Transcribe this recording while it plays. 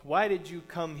Why did you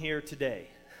come here today?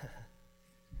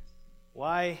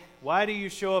 Why do you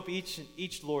show up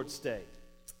each Lord's Day?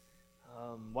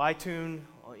 Why tune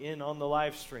in on the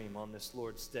live stream on this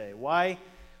Lord's Day? Why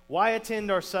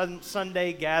attend our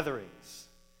Sunday gatherings?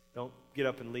 Don't get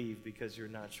up and leave because you're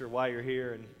not sure why you're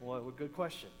here. And what a good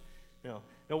question. No,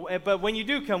 but when you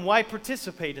do come, why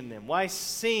participate in them? Why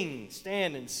stand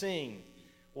and sing?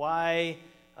 Why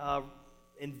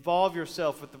involve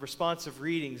yourself with the responsive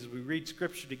readings as we read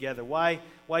Scripture together? Why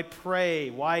pray?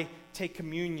 Why take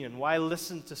communion? Why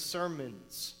listen to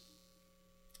sermons?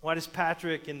 Why does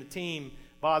Patrick and the team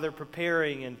bother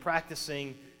preparing and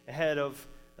practicing ahead of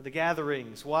the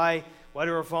gatherings? Why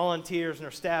do our volunteers and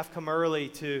our staff come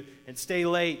early and stay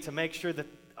late to make sure that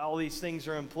all these things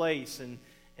are in place?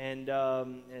 And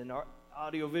our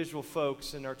audiovisual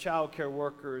folks and our child care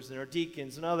workers and our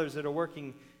deacons and others that are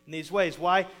working in these ways.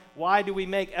 Why do we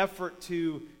make effort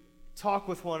to talk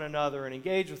with one another and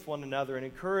engage with one another and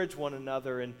encourage one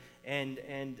another and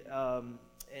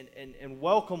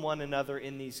welcome one another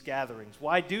in these gatherings?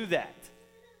 Why do that?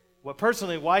 Well,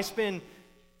 personally, why spend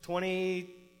 20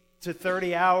 to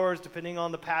 30 hours, depending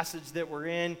on the passage that we're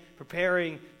in,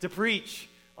 preparing to preach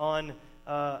in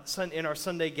our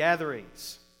Sunday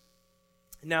gatherings?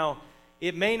 Now,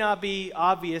 it may not be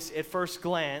obvious at first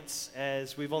glance,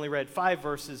 as we've only read 5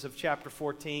 verses of chapter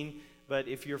 14, but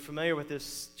if you're familiar with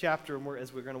this chapter,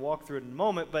 as we're going to walk through it in a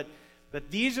moment, but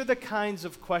these are the kinds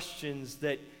of questions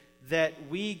that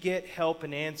we get help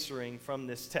in answering from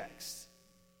this text.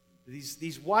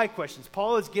 These why questions.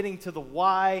 Paul is getting to the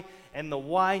why and the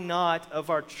why not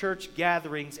of our church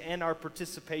gatherings and our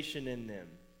participation in them.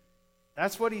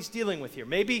 That's what he's dealing with here.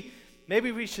 Maybe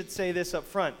we should say this up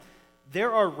front.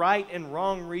 There are right and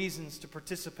wrong reasons to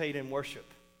participate in worship.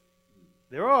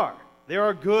 There are. There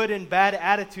are good and bad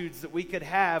attitudes that we could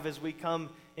have as we come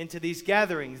into these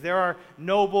gatherings. There are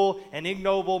noble and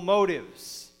ignoble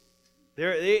motives.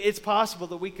 It's possible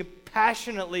that we could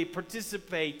passionately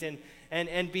participate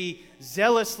and be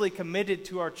zealously committed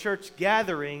to our church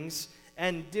gatherings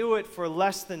and do it for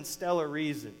less than stellar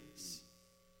reasons.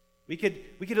 We could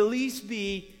at least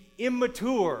be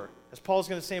immature, as Paul's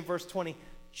going to say in verse 20,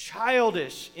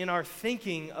 childish in our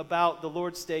thinking about the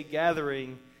Lord's Day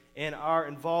gathering and our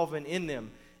involvement in them,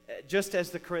 just as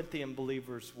the Corinthian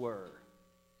believers were.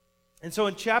 And so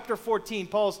in chapter 14,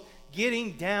 Paul's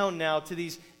getting down now to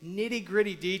these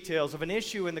nitty-gritty details of an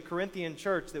issue in the Corinthian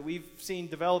church that we've seen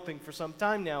developing for some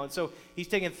time now. And so he's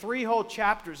taken 3 whole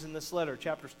chapters in this letter,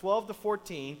 chapters 12 to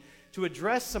 14, to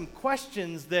address some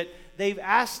questions that they've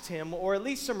asked him, or at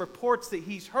least some reports that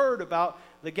he's heard about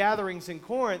the gatherings in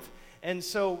Corinth. And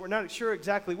so we're not sure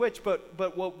exactly which,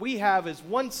 but what we have is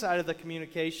one side of the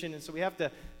communication, and so we have to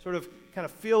sort of kind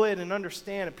of feel it and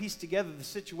understand and piece together the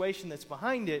situation that's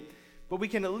behind it. But we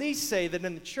can at least say that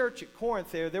in the church at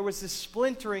Corinth there was this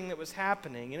splintering that was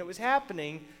happening, and it was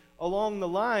happening along the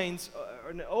lines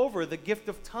over the gift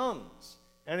of tongues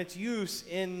and its use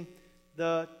in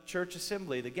the church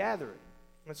assembly, the gathering.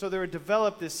 And so there had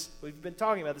developed this, we've been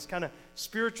talking about this kind of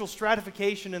spiritual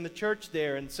stratification in the church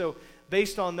there, and so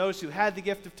based on those who had the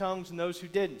gift of tongues and those who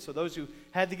didn't. So those who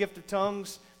had the gift of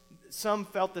tongues, some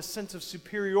felt a sense of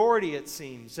superiority, it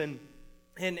seems, and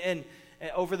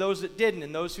over those that didn't.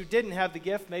 And those who didn't have the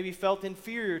gift maybe felt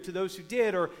inferior to those who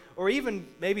did, or even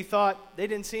maybe thought they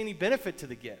didn't see any benefit to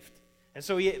the gift. And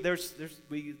so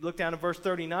we look down at verse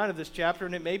 39 of this chapter,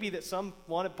 and it may be that some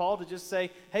wanted Paul to just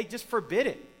say, hey, just forbid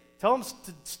it. Tell them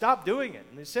to stop doing it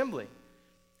in the assembly.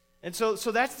 And so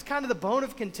that's kind of the bone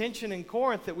of contention in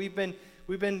Corinth that we've been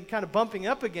kind of bumping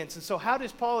up against. And so how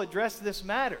does Paul address this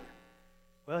matter?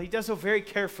 Well, he does so very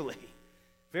carefully.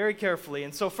 Very carefully.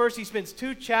 And so first he spends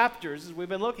 2 chapters, as we've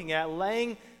been looking at,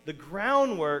 laying the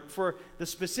groundwork for the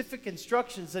specific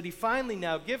instructions that he finally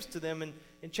now gives to them in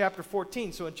chapter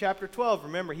 14. So in chapter 12,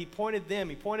 remember, he pointed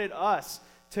us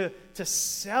to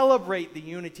celebrate the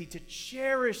unity, to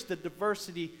cherish the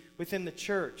diversity within the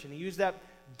church. And he used that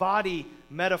body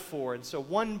metaphor. And so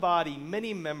one body,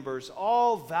 many members,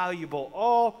 all valuable,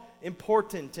 all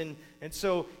important. And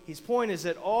so his point is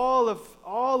that all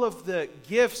of the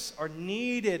gifts are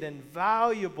needed and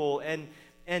valuable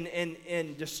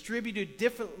and distributed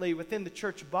differently within the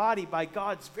church body by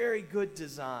God's very good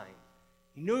design.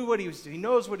 He knew what he was doing. He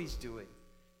knows what he's doing.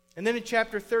 And then in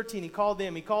chapter 13, he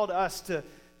called us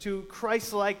to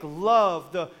Christ-like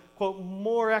love, the quote,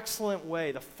 more excellent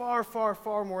way, the far, far,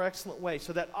 far more excellent way.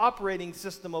 So that operating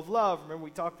system of love, remember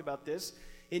we talked about this,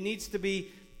 it needs to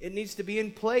be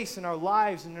in place in our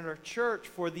lives and in our church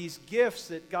for these gifts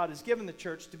that God has given the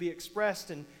church to be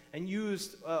expressed and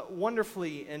used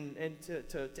wonderfully and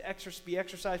to be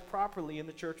exercised properly in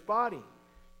the church body.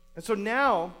 And so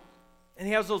now, and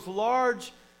he has those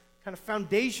large kind of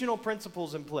foundational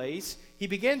principles in place, he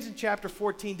begins in chapter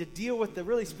 14 to deal with the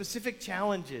really specific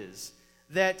challenges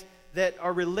that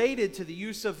are related to the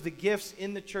use of the gifts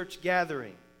in the church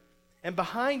gathering. And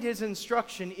behind his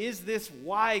instruction is this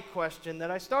why question that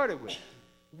I started with.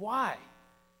 Why?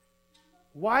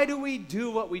 Why do we do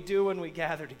what we do when we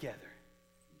gather together?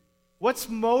 What's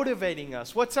motivating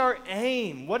us? What's our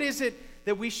aim? What is it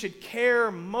that we should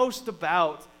care most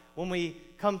about when we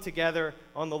come together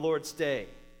on the Lord's Day?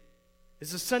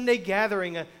 Is a Sunday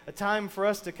gathering a time for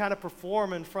us to kind of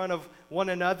perform in front of one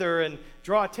another and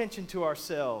draw attention to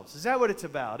ourselves? Is that what it's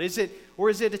about? Is it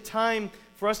a time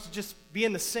for us to just be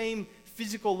in the same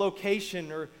physical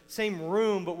location or same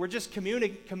room, but we're just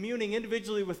communing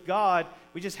individually with God?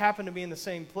 We just happen to be in the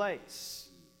same place.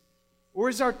 Or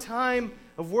is our time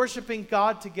of worshiping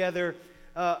God together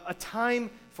a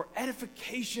time for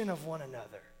edification of one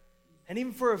another, and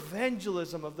even for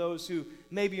evangelism of those who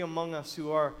may be among us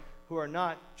who are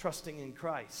not trusting in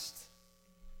Christ?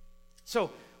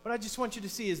 So what I just want you to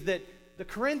see is that the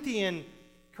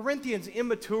Corinthians'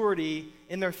 immaturity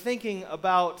in their thinking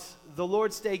about the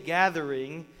Lord's Day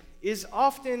gathering is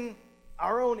often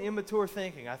our own immature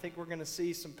thinking. I think we're going to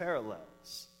see some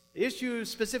parallels. The issues,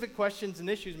 specific questions and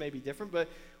issues may be different, but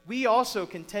we also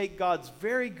can take God's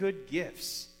very good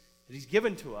gifts that He's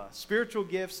given to us, spiritual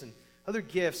gifts and other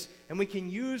gifts, and we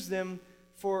can use them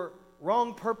for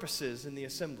wrong purposes in the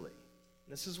assembly.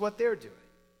 This is what they're doing.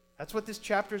 That's what this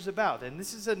chapter is about. And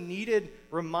this is a needed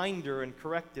reminder and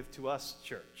corrective to us,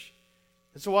 church.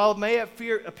 And so while it may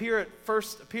appear at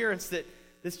first appearance that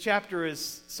this chapter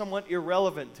is somewhat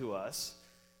irrelevant to us,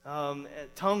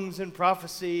 tongues and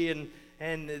prophecy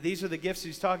and these are the gifts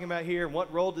he's talking about here, and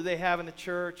what role do they have in the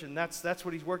church, and that's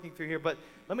what he's working through here. But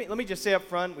let me just say up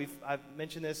front, I've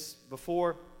mentioned this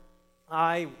before,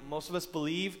 most of us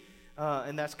believe,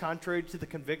 and that's contrary to the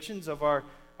convictions of our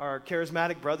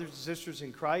charismatic brothers and sisters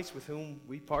in Christ with whom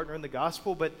we partner in the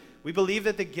gospel, but we believe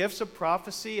that the gifts of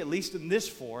prophecy, at least in this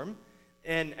form,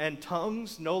 and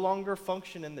tongues no longer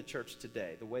function in the church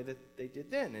today the way that they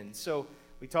did then. And so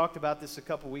we talked about this a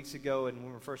couple weeks ago in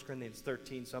 1 Corinthians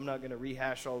 13, so I'm not going to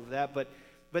rehash all of that,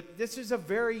 but this is a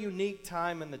very unique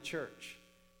time in the church,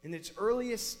 in its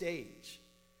earliest stage.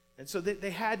 And so they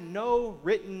had no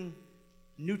written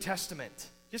New Testament.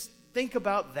 Just think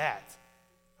about that.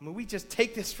 I mean, we just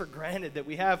take this for granted that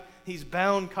we have these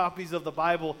bound copies of the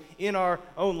Bible in our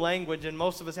own language, and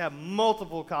most of us have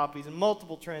multiple copies and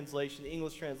multiple translations,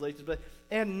 English translations, but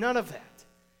they had none of that.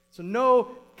 So no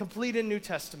completed New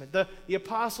Testament. The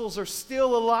apostles are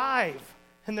still alive,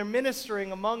 and they're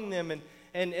ministering among them,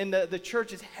 and the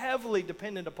church is heavily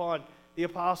dependent upon the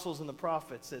apostles and the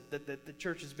prophets that the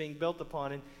church is being built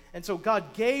upon. And so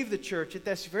God gave the church at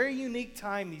this very unique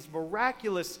time these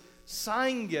miraculous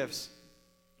sign gifts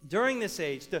during this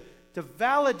age to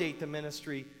validate the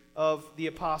ministry of the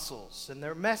apostles and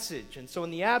their message. And so in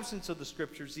the absence of the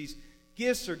scriptures, these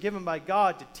gifts are given by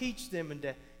God to teach them and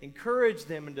to encourage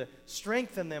them and to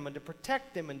strengthen them and to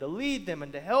protect them and to lead them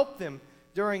and to help them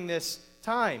during this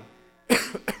time.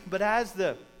 But as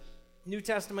the New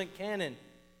Testament canon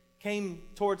came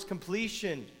towards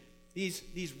completion,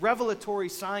 these revelatory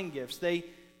sign gifts, they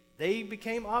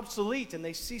became obsolete and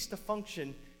they ceased to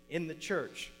function in the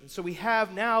church. And so we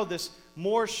have now this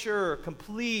more sure,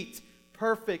 complete,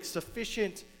 perfect,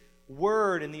 sufficient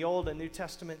word in the Old and New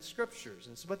Testament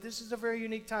scriptures. But this is a very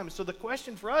unique time. So the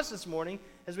question for us this morning,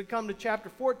 as we come to chapter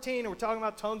 14, and we're talking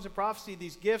about tongues and prophecy,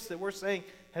 these gifts that we're saying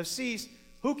have ceased,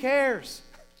 who cares?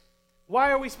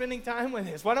 Why are we spending time with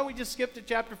this? Why don't we just skip to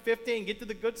chapter 15, get to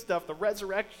the good stuff, the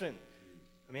resurrection?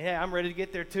 I mean, hey, I'm ready to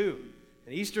get there too.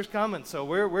 And Easter's coming, so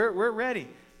we're ready.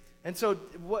 And so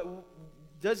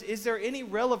is there any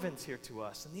relevance here to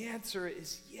us? And the answer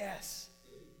is yes,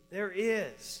 there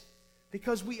is.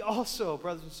 Because we also,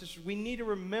 brothers and sisters, we need to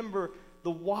remember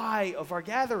the why of our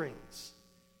gatherings.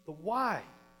 The why.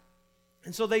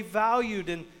 And so they valued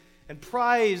and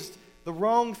prized the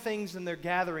wrong things in their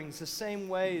gatherings the same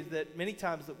way that many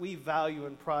times that we value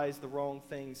and prize the wrong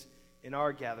things in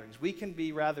our gatherings. We can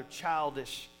be rather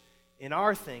childish in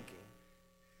our thinking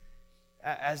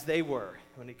as they were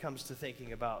when it comes to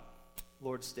thinking about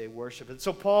Lord's Day worship. And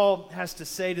so Paul has to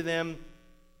say to them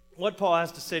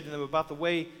about the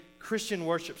way Christian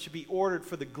worship should be ordered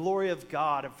for the glory of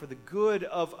God and for the good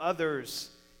of others,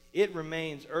 it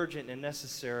remains urgent and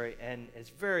necessary, and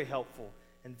it's very helpful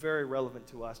and very relevant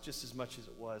to us just as much as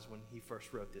it was when he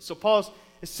first wrote this. So Paul's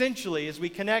essentially, as we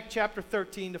connect chapter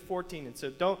 13 to 14, and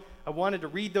so I wanted to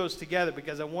read those together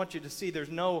because I want you to see there's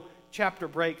no chapter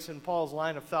breaks in Paul's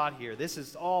line of thought here. This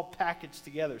is all packaged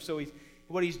together. So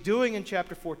what he's doing in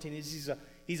chapter 14 is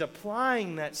he's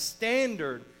applying that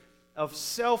standard of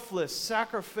selfless,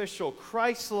 sacrificial,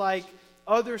 Christ-like,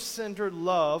 other-centered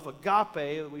love,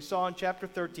 agape, that we saw in chapter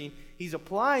 13. He's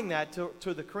applying that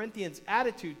to the Corinthians'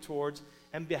 attitude towards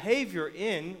and behavior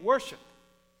in worship.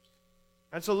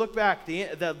 And so look back,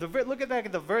 look back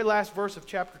at the very last verse of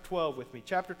chapter 12 with me.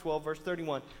 Chapter 12, verse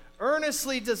 31.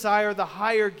 Earnestly desire the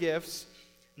higher gifts.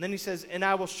 And then he says, and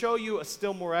I will show you a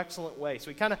still more excellent way.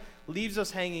 So he kind of leaves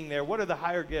us hanging there. What are the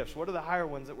higher gifts? What are the higher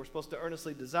ones that we're supposed to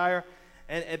earnestly desire?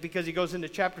 And because he goes into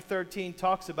chapter 13,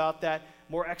 talks about that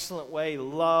more excellent way,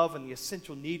 love, and the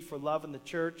essential need for love in the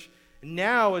church. And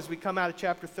now, as we come out of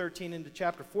chapter 13 into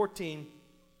chapter 14,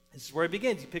 this is where he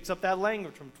begins. He picks up that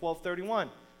language from 12:31.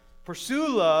 Pursue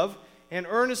love and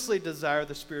earnestly desire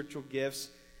the spiritual gifts,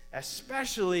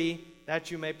 especially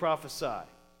that you may prophesy.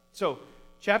 So,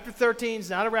 chapter 13 is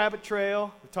not a rabbit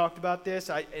trail. We talked about this,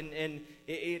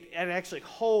 it actually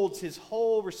holds his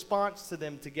whole response to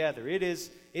them together.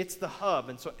 It's the hub,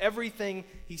 and so everything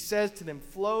he says to them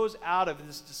flows out of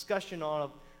this discussion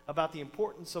about the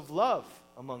importance of love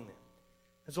among them.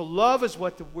 And so love is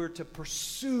what we're to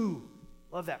pursue.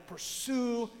 Love that.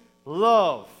 Pursue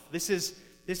love. This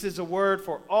is a word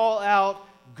for all-out,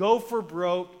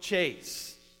 go-for-broke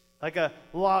chase. Like a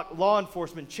law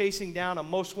enforcement chasing down a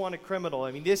most wanted criminal.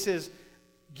 I mean, this is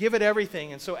give it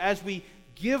everything. And so as we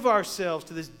give ourselves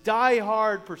to this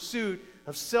die-hard pursuit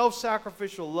of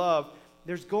self-sacrificial love,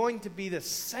 there's going to be this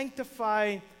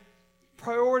sanctified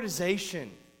prioritization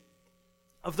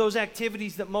of those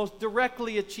activities that most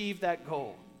directly achieve that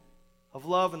goal of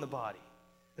love in the body.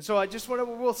 And so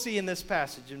we'll see in this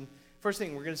passage, and first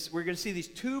thing, we're going to see these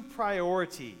two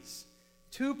priorities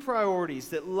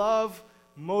that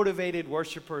love-motivated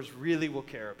worshipers really will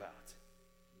care about.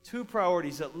 Two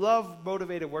priorities that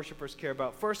love-motivated worshipers care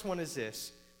about. First one is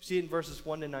this. See it in verses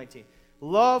 1 to 19.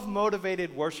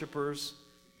 Love-motivated worshipers,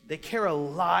 they care a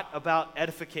lot about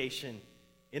edification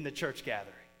in the church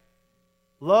gathering.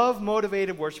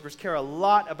 Love-motivated worshipers care a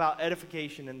lot about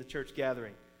edification in the church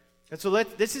gathering. And so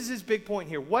this is his big point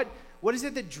here. What is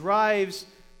it that drives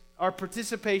our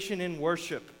participation in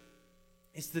worship?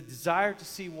 It's the desire to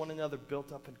see one another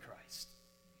built up in Christ.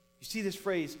 You see this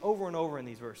phrase over and over in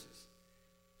these verses.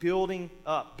 Building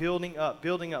up, building up,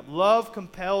 building up. Love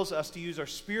compels us to use our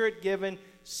Spirit-given,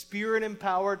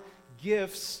 Spirit-empowered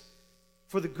gifts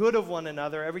for the good of one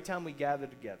another every time we gather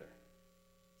together.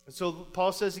 And so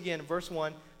Paul says again in verse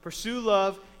 1, pursue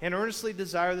love and earnestly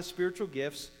desire the spiritual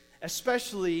gifts,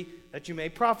 especially that you may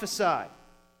prophesy.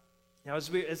 Now, as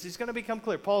it's going to become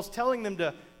clear, Paul's telling them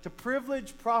to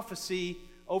privilege prophecy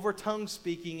over tongue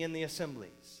speaking in the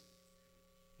assemblies.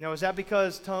 Now, is that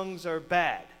because tongues are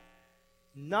bad?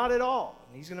 Not at all.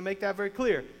 And he's going to make that very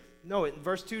clear. No, in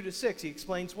verse 2 to 6, he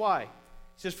explains why. He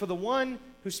says, for the one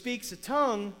who speaks in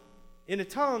a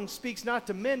tongue speaks not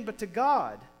to men but to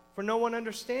God, for no one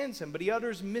understands him, but he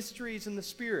utters mysteries in the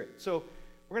Spirit. So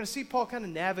we're going to see Paul kind of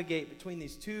navigate between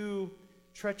these two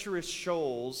treacherous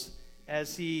shoals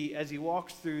as he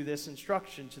walks through this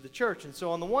instruction to the church. And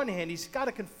so on the one hand, he's got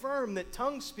to confirm that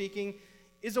tongue speaking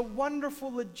is a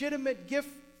wonderful, legitimate gift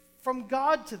from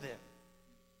God to them.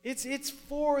 It's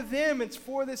for them. It's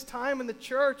for this time in the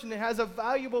church, and it has a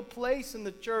valuable place in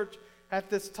the church at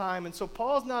this time. And so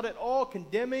Paul's not at all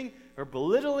condemning or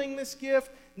belittling this gift.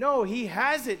 No, he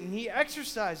has it, and he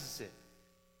exercises it.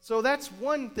 So that's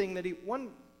one thing that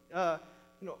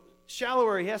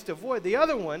shallower he has to avoid. The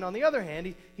other one, on the other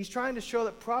hand, he's trying to show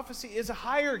that prophecy is a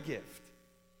higher gift.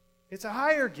 It's a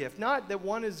higher gift. Not that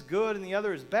one is good and the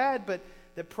other is bad, but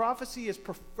that prophecy is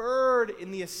preferred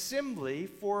in the assembly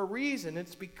for a reason.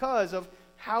 It's because of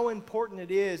how important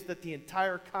it is that the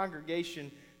entire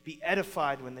congregation be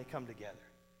edified when they come together.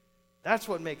 That's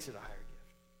what makes it a higher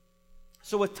gift.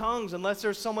 So with tongues, unless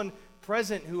there's someone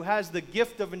present who has the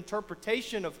gift of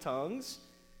interpretation of tongues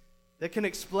that can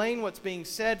explain what's being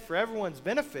said for everyone's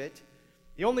benefit,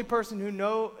 the only person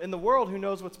in the world who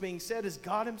knows what's being said is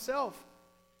God himself.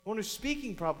 The one who's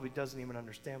speaking probably doesn't even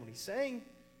understand what he's saying.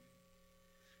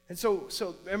 And so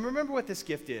remember what this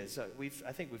gift is.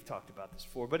 I think we've talked about this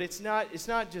before, but it's not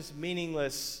just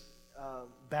meaningless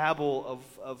babble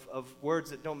of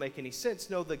words that don't make any sense.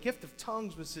 No, the gift of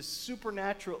tongues was this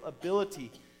supernatural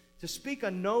ability to speak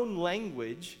a known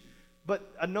language,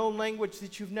 but a known language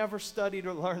that you've never studied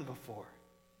or learned before.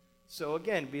 So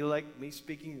again, be like me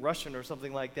speaking Russian or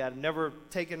something like that. I've never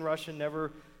taken Russian,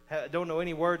 don't know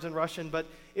any words in Russian, but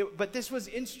this was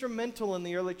instrumental in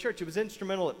the early church. It was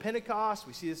instrumental at Pentecost.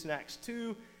 We see this in Acts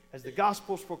 2 as the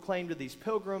gospel's proclaimed to these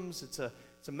pilgrims. It's a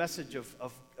message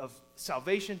of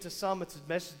salvation to some. It's a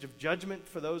message of judgment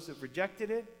for those that rejected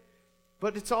it.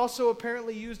 But it's also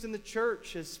apparently used in the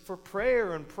church as for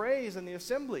prayer and praise in the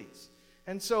assemblies.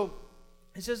 And so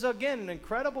it says, again, an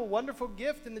incredible, wonderful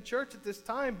gift in the church at this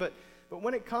time. But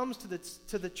when it comes to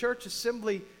the church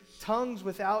assembly, tongues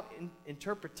without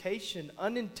interpretation,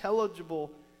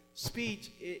 unintelligible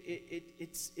speech,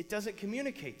 it doesn't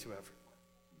communicate to everyone.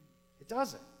 It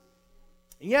doesn't.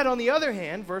 And yet, on the other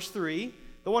hand, verse 3,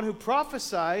 the one who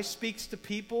prophesies speaks to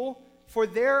people for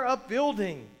their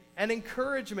upbuilding and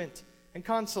encouragement and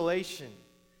consolation.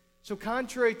 So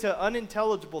contrary to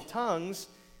unintelligible tongues,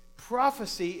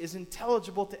 prophecy is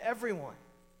intelligible to everyone.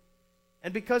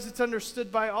 And because it's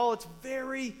understood by all, it's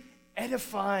very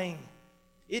edifying.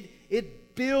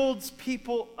 It builds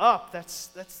people up. That's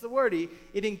the word.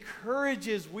 It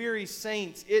encourages weary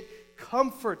saints. It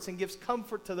comforts and gives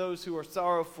comfort to those who are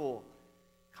sorrowful.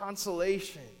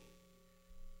 Consolation.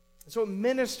 And so it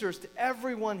ministers to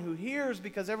everyone who hears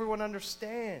because everyone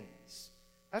understands.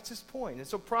 That's his point. And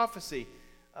so prophecy,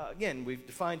 again, we've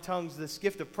defined tongues, this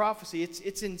gift of prophecy.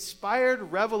 It's inspired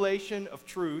revelation of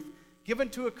truth given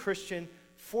to a Christian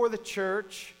for the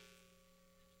church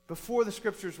before the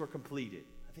scriptures were completed.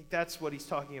 I think that's what he's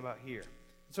talking about here.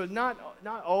 So not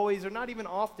always, or not even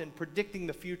often, predicting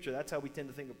the future. That's how we tend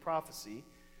to think of prophecy.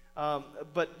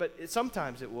 But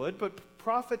sometimes it would. But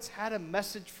prophets had a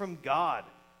message from God.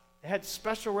 They had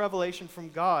special revelation from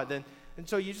God. And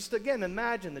so you just, again,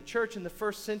 imagine the church in the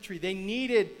first century. They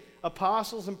needed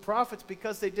apostles and prophets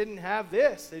because they didn't have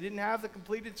this. They didn't have the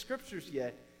completed scriptures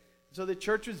yet. So the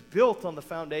church was built on the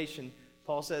foundation,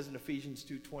 Paul says in Ephesians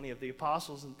 2:20, of the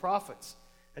apostles and prophets.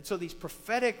 And so these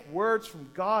prophetic words from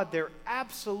God, they're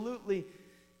absolutely,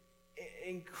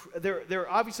 they're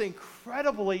obviously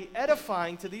incredibly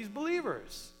edifying to these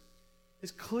believers.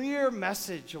 This clear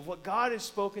message of what God has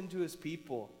spoken to his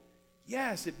people.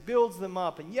 Yes, it builds them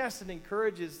up. And yes, it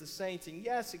encourages the saints. And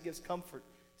yes, it gives comfort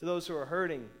to those who are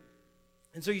hurting.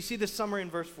 And so you see this summary in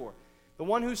verse 4. The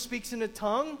one who speaks in a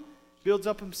tongue builds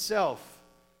up himself,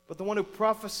 but the one who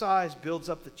prophesies builds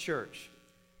up the church.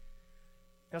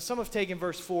 Now, some have taken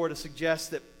verse 4 to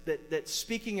suggest that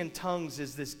speaking in tongues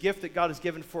is this gift that God has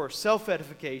given for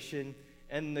self-edification,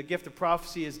 and the gift of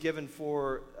prophecy is given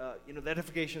for the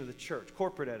edification of the church,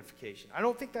 corporate edification. I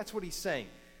don't think that's what he's saying.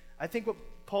 I think what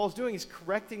Paul's doing is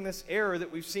correcting this error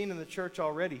that we've seen in the church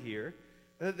already here,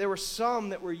 that there were some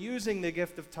that were using the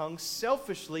gift of tongues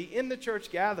selfishly in the church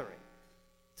gathering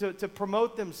to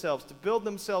promote themselves, to build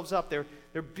themselves up.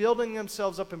 They're building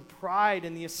themselves up in pride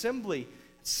in the assembly,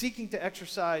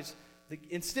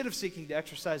 instead of seeking to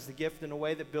exercise the gift in a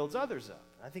way that builds others up.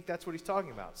 I think that's what he's talking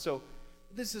about. So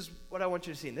this is what I want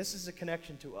you to see, and this is a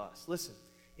connection to us. Listen,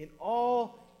 in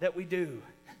all that we do,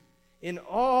 in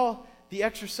all the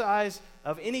exercise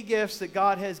of any gifts that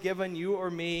God has given you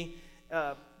or me,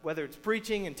 whether it's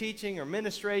preaching and teaching or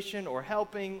ministration or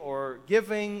helping or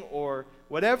giving or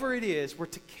whatever it is, we're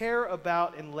to care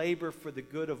about and labor for the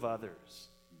good of others.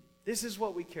 This is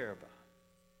what we care about.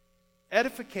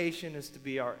 Edification is to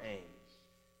be our aim.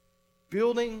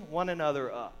 Building one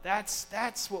another up.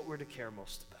 That's what we're to care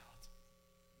most about.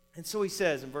 And so he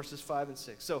says in verses 5 and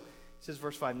 6. So he says,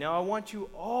 verse 5, now I want you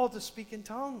all to speak in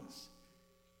tongues.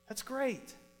 That's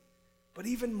great. But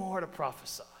even more to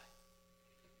prophesy.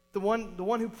 The one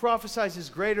who prophesies is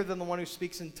greater than the one who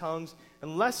speaks in tongues,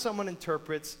 unless someone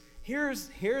interprets. Here's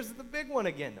the big one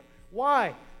again.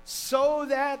 Why? So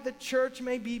that the church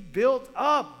may be built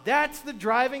up. That's the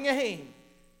driving aim.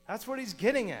 That's what he's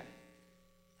getting at.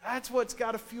 That's what's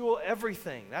got to fuel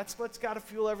everything. That's what's got to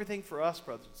fuel everything for us,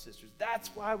 brothers and sisters. That's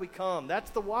why we come.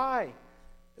 That's the why.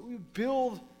 That we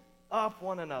build up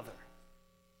one another.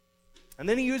 And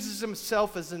then he uses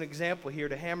himself as an example here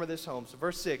to hammer this home. So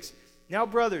verse 6, now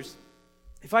brothers,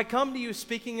 if I come to you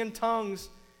speaking in tongues,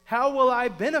 how will I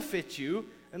benefit you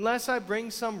unless I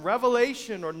bring some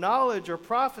revelation or knowledge or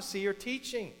prophecy or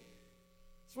teaching?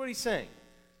 That's what he's saying.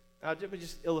 Now, let me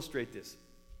just illustrate this.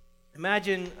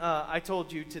 Imagine I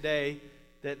told you today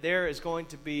that there is going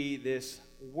to be this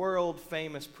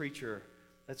world-famous preacher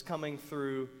that's coming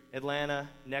through Atlanta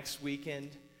next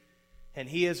weekend, and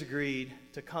he has agreed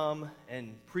to come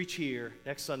and preach here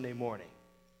next Sunday morning.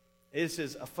 This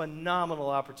is a phenomenal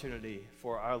opportunity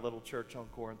for our little church on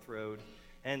Corinth Road.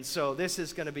 And so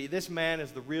this man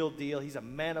is the real deal. He's a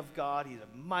man of God. He's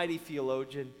a mighty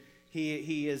theologian.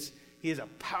 He is a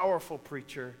powerful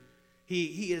preacher.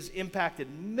 He has impacted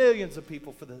millions of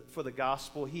people for the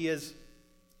gospel. He has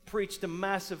preached to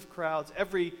massive crowds.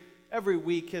 Every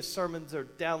week his sermons are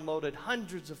downloaded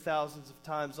hundreds of thousands of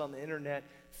times on the internet.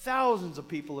 Thousands of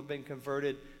people have been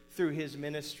converted through his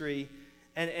ministry.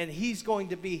 And he's going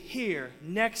to be here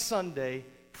next Sunday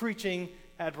preaching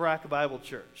at Baraka Bible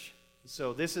Church.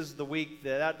 So this is the week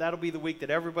that'll be the week that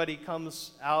everybody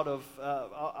comes out of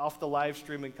off the live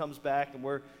stream and comes back, and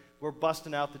we're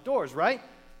busting out the doors, right?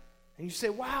 And you say,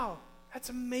 "Wow, that's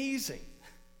amazing.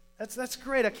 That's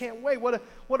great. I can't wait. What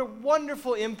a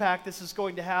wonderful impact this is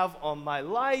going to have on my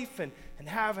life and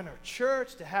have in our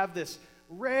church, to have this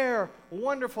rare,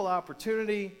 wonderful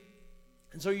opportunity."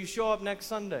 And so you show up next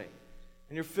Sunday,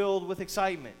 and you're filled with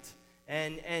excitement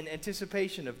and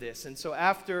anticipation of this. And so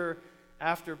after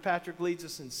Patrick leads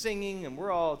us in singing, and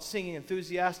we're all singing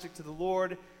enthusiastic to the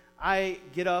Lord, I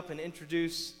get up and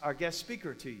introduce our guest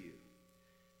speaker to you.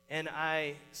 And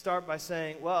I start by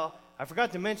saying, well, I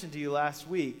forgot to mention to you last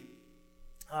week,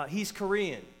 he's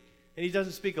Korean, and he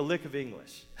doesn't speak a lick of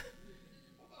English.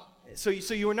 So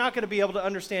you are not going to be able to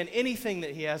understand anything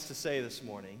that he has to say this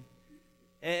morning.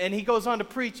 And he goes on to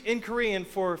preach in Korean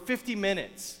for 50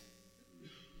 minutes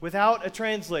without a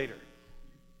translator.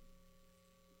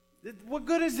 What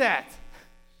good is that?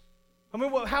 I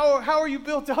mean, how are you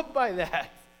built up by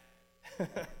that?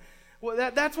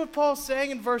 Well, that's what Paul's saying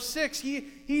in verse 6.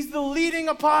 He's the leading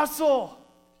apostle.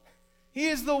 He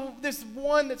is this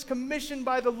one that's commissioned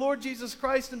by the Lord Jesus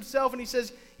Christ himself. And he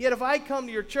says, yet if I come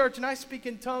to your church and I speak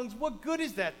in tongues, what good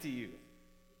is that to you?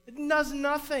 It does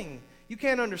nothing. You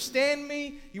can't understand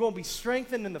me. You won't be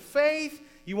strengthened in the faith.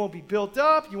 You won't be built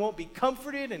up. You won't be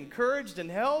comforted, encouraged, and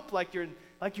helped like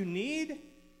you need.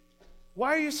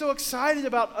 Why are you so excited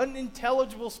about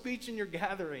unintelligible speech in your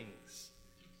gatherings?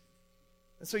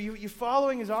 And so you're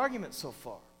following his argument so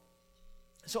far.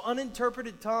 So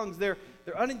uninterpreted tongues, they're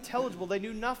unintelligible. They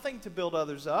do nothing to build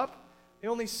others up. They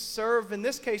only serve, in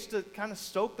this case, to kind of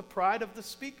stoke the pride of the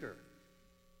speaker.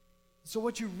 So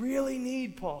what you really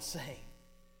need, Paul's saying,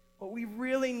 what we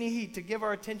really need to give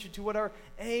our attention to, what our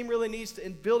aim really needs to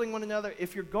in building one another,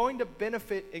 if you're going to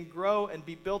benefit and grow and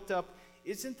be built up,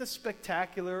 isn't the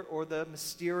spectacular or the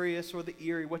mysterious or the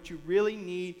eerie. What you really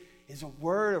need is a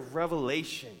word of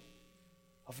revelation,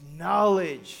 of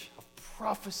knowledge, of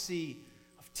prophecy,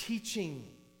 of teaching.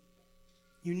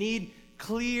 You need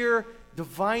clear,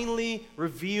 divinely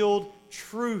revealed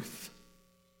truth,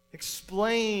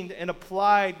 explained and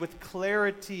applied with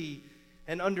clarity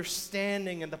and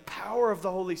understanding and the power of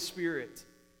the Holy Spirit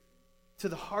to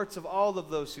the hearts of all of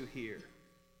those who hear.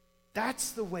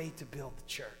 That's the way to build the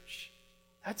church.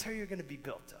 That's how you're going to be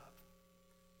built up.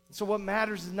 So what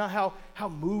matters is not how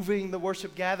moving the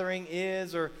worship gathering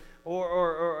is or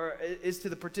is to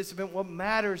the participant. What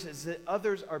matters is that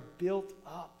others are built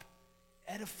up,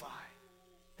 edified.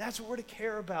 That's what we're to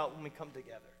care about when we come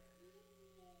together.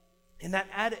 And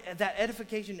that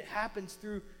edification happens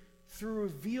through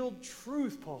revealed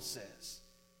truth, Paul says.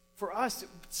 For us,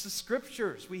 it's the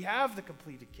scriptures. We have the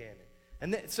completed canon.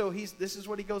 And so this is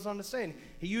what he goes on to say. And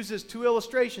he uses two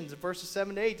illustrations in verses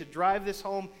 7 to 8 to drive this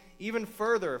home even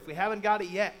further if we haven't got it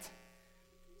yet.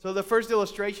 So the first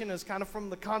illustration is kind of from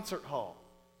the concert hall.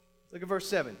 Look at verse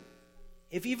 7.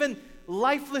 If even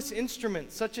lifeless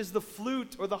instruments such as the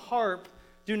flute or the harp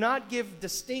do not give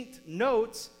distinct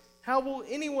notes, how will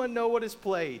anyone know what is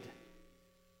played?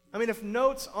 I mean, if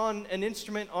notes on an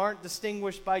instrument aren't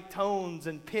distinguished by tones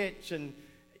and pitch and,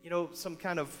 some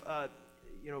kind of,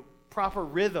 proper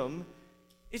rhythm,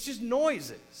 it's just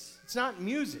noises. It's not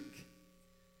music.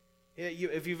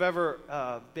 If you've ever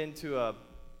been to a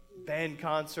band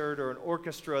concert or an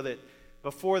orchestra that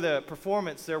before the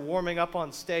performance they're warming up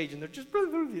on stage and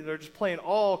they're just playing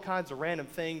all kinds of random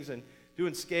things and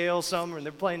doing scales, and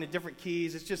they're playing in different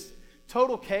keys. It's just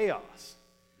total chaos.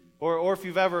 Or if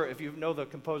you know the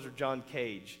composer John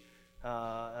Cage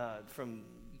from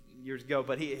years ago,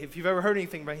 but if you've ever heard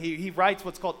anything about he writes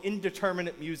what's called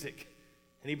indeterminate music,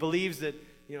 and he believes that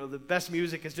the best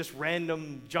music is just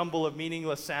random jumble of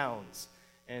meaningless sounds,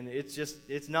 and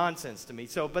it's nonsense to me.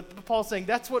 So, but Paul's saying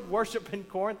that's what worship in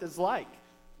Corinth is like.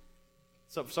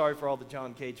 So I'm sorry for all the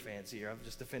John Cage fans here. I've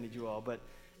just offended you all, but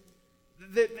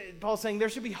Paul's saying there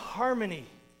should be harmony.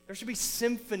 There should be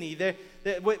symphony,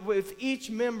 with each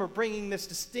member bringing this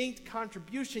distinct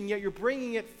contribution, yet you're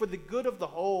bringing it for the good of the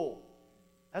whole.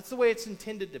 That's the way it's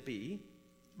intended to be.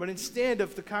 But instead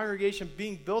of the congregation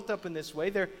being built up in this way,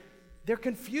 they're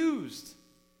confused.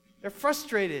 They're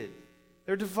frustrated.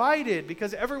 They're divided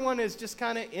because everyone is just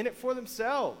kind of in it for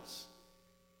themselves.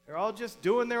 They're all just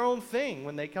doing their own thing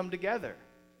when they come together.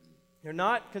 They're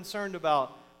not concerned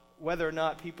about whether or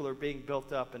not people are being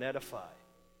built up and edified.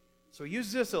 So he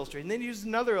uses this illustration, and then he uses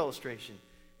another illustration,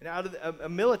 and out of a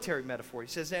military metaphor. He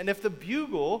says, and if the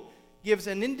bugle gives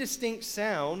an indistinct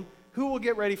sound, who will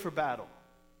get ready for battle?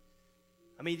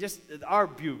 I mean, just our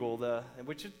bugle,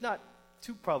 which is not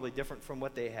too probably different from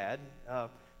what they had,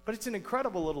 but it's an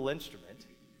incredible little instrument.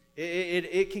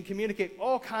 It can communicate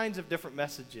all kinds of different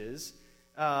messages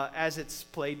as it's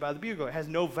played by the bugle. It has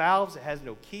no valves, it has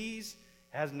no keys,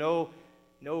 it has no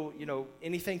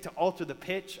anything to alter the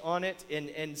pitch on it,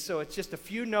 and so it's just a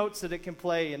few notes that it can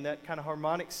play in that kind of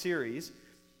harmonic series,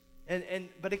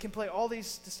 but it can play all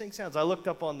these distinct sounds. I looked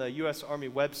up on the U.S. Army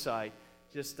website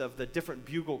just of the different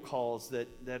bugle calls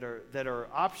that are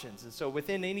options, and so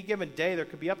within any given day there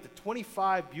could be up to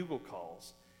 25 bugle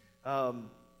calls,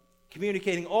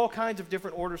 communicating all kinds of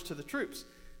different orders to the troops.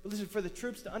 But listen, for the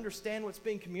troops to understand what's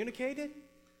being communicated,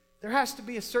 there has to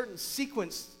be a certain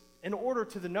sequence and order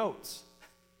to the notes.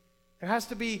 There has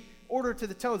to be order to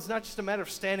the tones. It's not just a matter of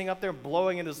standing up there and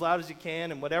blowing it as loud as you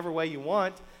can in whatever way you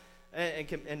want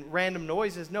and random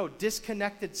noises. No,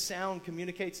 disconnected sound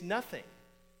communicates nothing.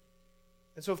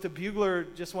 And so if the bugler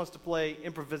just wants to play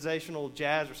improvisational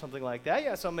jazz or something like that,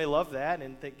 yeah, some may love that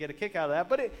and get a kick out of that,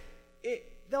 but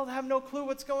they'll have no clue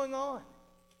what's going on.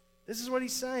 This is what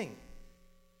he's saying.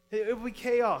 It will be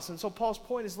chaos. And so Paul's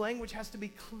point is language has to be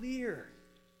clear.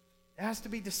 It has to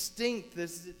be distinct.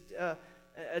 There's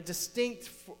a distinct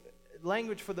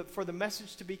language for the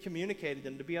message to be communicated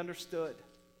and to be understood.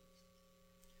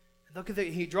 Look at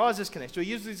he draws this connection. So he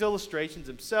uses these illustrations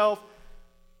himself,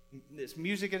 this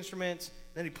music instruments.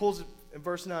 Then he pulls it in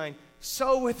verse 9.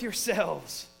 So with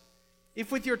yourselves, if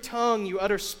with your tongue you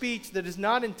utter speech that is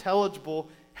not intelligible,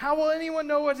 how will anyone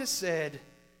know what is said?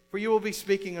 For you will be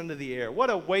speaking under the air. What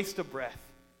a waste of breath.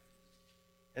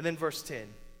 And then verse 10.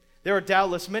 There are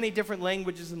doubtless many different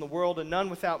languages in the world, and none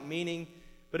without meaning.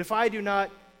 But if I do not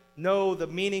know the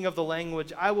meaning of the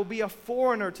language, I will be a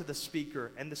foreigner to the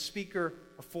speaker, and the speaker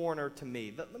a foreigner to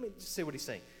me. Let me just say what he's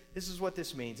saying. This is what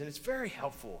this means, and it's very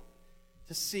helpful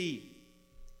to see,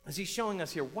 as he's showing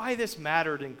us here, why this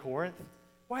mattered in Corinth,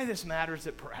 why this matters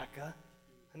at Beracca.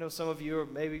 I know some of you are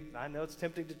I know it's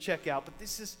tempting to check out, but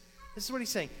this is what he's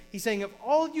saying. He's saying if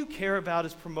all you care about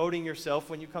is promoting yourself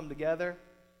when you come together,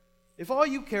 if all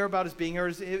you care about is being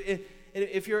heard,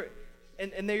 if you're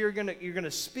and then you're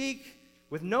gonna speak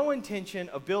with no intention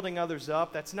of building others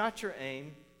up, that's not your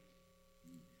aim,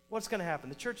 what's going to happen?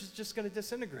 The church is just going to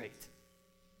disintegrate.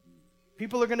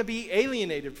 People are going to be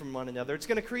alienated from one another. It's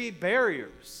going to create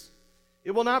barriers.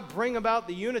 It will not bring about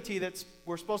the unity that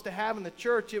we're supposed to have in the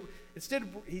church.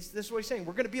 Instead, this is what he's saying.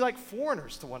 We're going to be like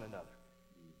foreigners to one another.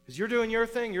 Because you're doing your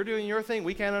thing, you're doing your thing.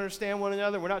 We can't understand one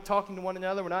another. We're not talking to one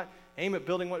another. We're not aiming at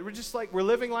building one. We're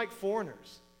living like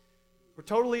foreigners. We're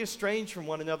totally estranged from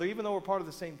one another, even though we're part of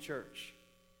the same church.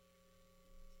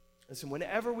 Listen,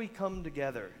 whenever we come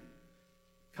together,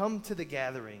 come to the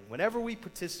gathering, whenever we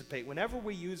participate, whenever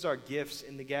we use our gifts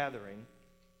in the gathering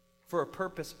for a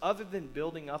purpose other than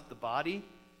building up the body,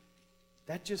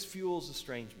 that just fuels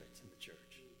estrangement in the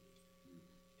church.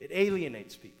 It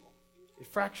alienates people. It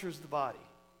fractures the body.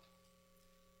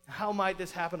 How might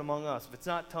this happen among us? If it's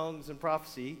not tongues and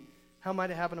prophecy, how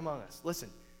might it happen among us? Listen,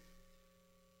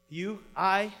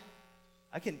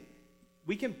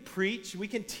 we can preach, we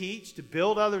can teach to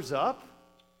build others up,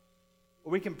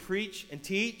 or we can preach and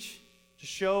teach to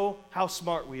show how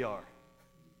smart we are.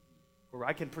 Or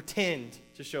I can pretend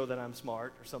to show that I'm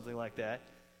smart or something like that.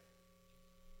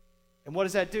 And what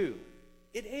does that do?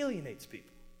 It alienates people.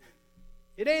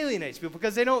 It alienates people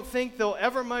because they don't think they'll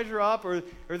ever measure up, or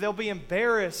they'll be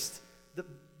embarrassed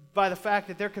by the fact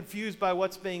that they're confused by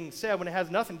what's being said when it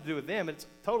has nothing to do with them. It's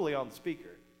totally on the speaker.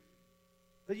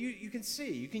 But you can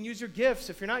see, you can use your gifts.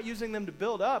 If you're not using them to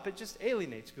build up, it just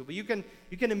alienates people. You can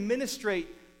administrate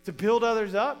to build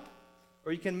others up,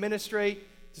 or you can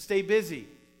administrate to stay busy,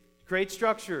 create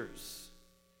structures.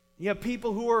 You have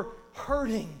people who are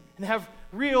hurting and have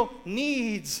real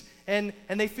needs, and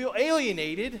they feel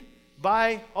alienated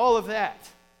by all of that,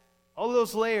 all of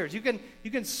those layers. You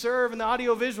can serve in the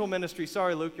audiovisual ministry.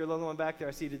 Sorry, Luke, you're the only one back there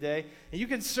I see today. And you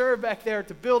can serve back there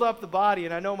to build up the body,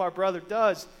 and I know my brother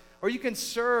does. Or you can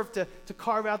serve to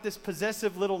carve out this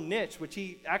possessive little niche, which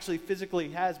he actually physically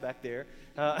has back there.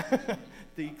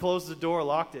 He closed the door,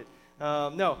 locked it.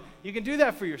 No, you can do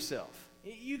that for yourself.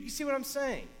 You see what I'm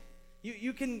saying?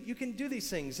 You can do these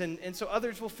things, and so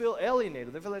others will feel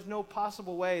alienated. They feel there's no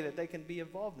possible way that they can be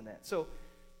involved in that. So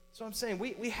I'm saying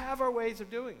we have our ways of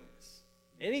doing this.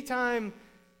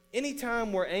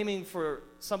 Anytime we're aiming for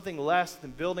something less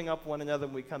than building up one another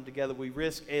when we come together, we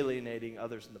risk alienating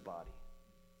others in the body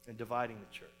and dividing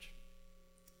the church.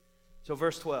 So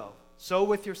verse 12, so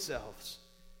with yourselves,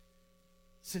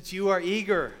 since you are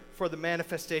eager for the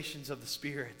manifestations of the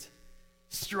Spirit,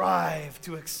 strive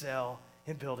to excel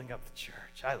in building up the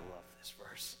church. I love this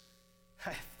verse.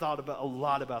 I thought a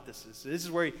lot about this. This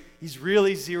is where he's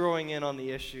really zeroing in on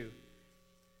the issue.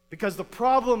 Because the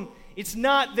problem, it's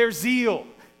not their zeal.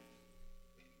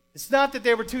 It's not that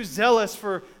they were too zealous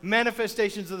for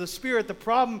manifestations of the Spirit. The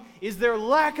problem is their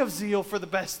lack of zeal for the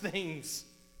best things.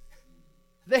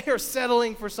 They are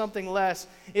settling for something less.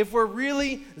 If we're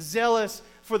really zealous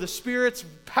for the Spirit's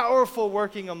powerful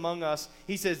working among us,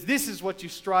 he says, this is what you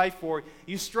strive for.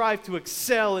 You strive to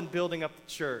excel in building up the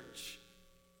church.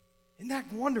 Isn't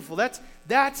that wonderful?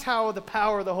 That's how the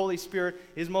power of the Holy Spirit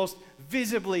is most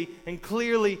visibly and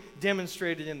clearly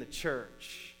demonstrated in the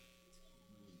church.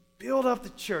 Build up the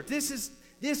church.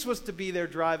 This was to be their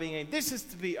driving aim. This is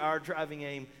to be our driving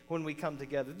aim when we come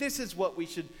together. This is what we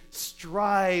should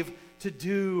strive to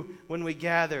do when we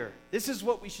gather. This is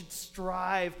what we should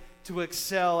strive to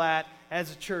excel at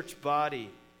as a church body.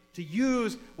 To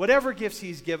use whatever gifts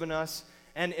he's given us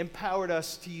and empowered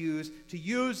us to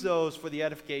use those for the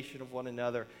edification of one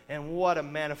another. And what a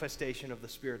manifestation of the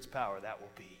Spirit's power that will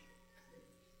be.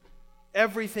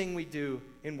 Everything we do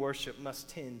in worship must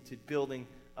tend to building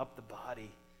up the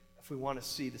body if we want to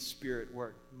see the Spirit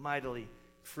work mightily,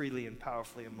 freely, and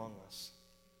powerfully among us.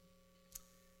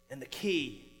 And the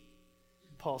key,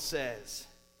 Paul says,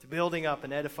 to building up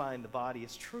and edifying the body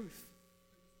is truth.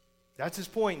 That's his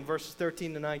point in verses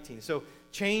 13 to 19. So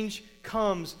change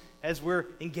comes as we're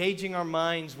engaging our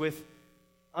minds with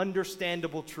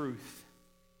understandable truth.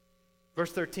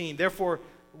 Verse 13, therefore,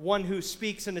 one who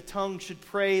speaks in a tongue should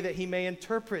pray that he may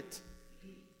interpret.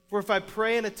 For if I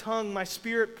pray in a tongue, my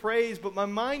spirit prays, but my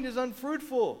mind is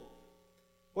unfruitful.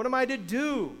 What am I to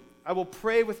do? I will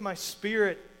pray with my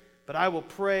spirit, but I will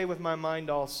pray with my mind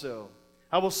also.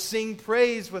 I will sing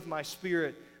praise with my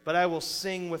spirit, but I will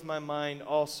sing with my mind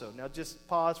also. Now just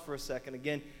pause for a second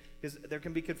again, because there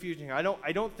can be confusion here.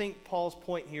 I don't think Paul's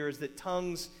point here is that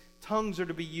tongues are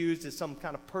to be used as some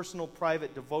kind of personal,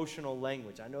 private, devotional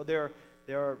language. I know there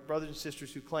are brothers and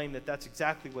sisters who claim that that's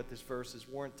exactly what this verse is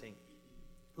warranting.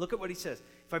 Look at what he says.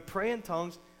 If I pray in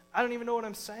tongues, I don't even know what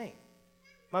I'm saying.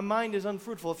 My mind is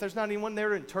unfruitful. If there's not anyone there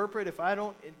to interpret, if I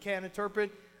can't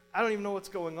interpret, I don't even know what's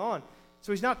going on.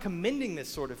 So he's not commending this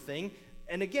sort of thing.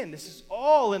 And again, this is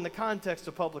all in the context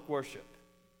of public worship.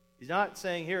 He's not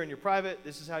saying here in your private,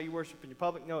 this is how you worship in your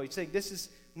public. No, he's saying this is,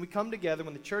 when we come together,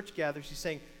 when the church gathers, he's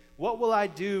saying, what will I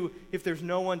do if there's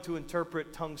no one to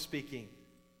interpret tongue speaking?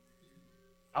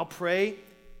 I'll pray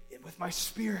with my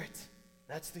spirit.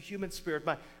 That's the human spirit,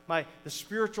 the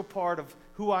spiritual part of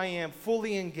who I am,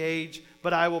 fully engaged,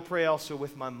 but I will pray also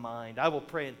with my mind. I will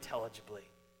pray intelligibly.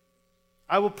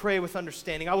 I will pray with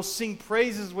understanding. I will sing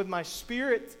praises with my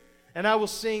spirit, and I will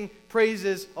sing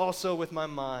praises also with my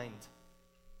mind.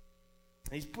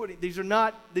 These are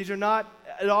not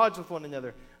at odds with one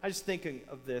another. I was thinking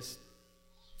of this.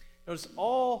 Notice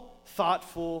all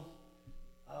thoughtful,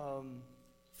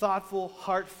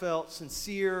 heartfelt,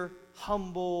 sincere,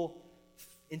 humble,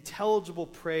 intelligible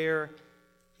prayer,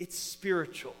 it's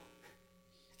spiritual.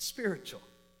 It's spiritual.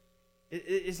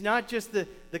 It's not just the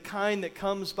kind that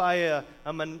comes by a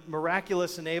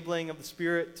miraculous enabling of the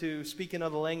Spirit to speak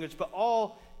another language, but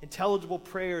all intelligible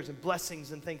prayers and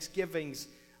blessings and thanksgivings,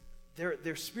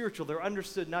 they're spiritual. They're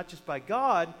understood not just by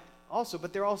God also,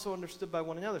 but they're also understood by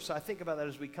one another. So I think about that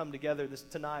as we come together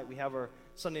tonight. We have our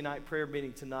Sunday night prayer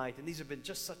meeting tonight, and these have been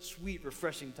just such sweet,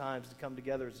 refreshing times to come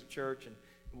together as a church, and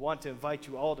we want to invite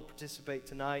you all to participate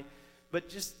tonight. But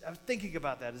just I'm thinking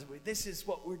about that. This is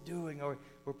what we're doing. Or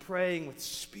we're praying with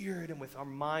spirit and with our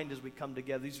mind as we come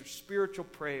together. These are spiritual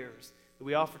prayers that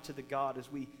we offer to the God as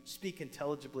we speak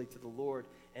intelligibly to the Lord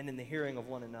and in the hearing of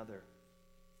one another.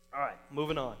 All right,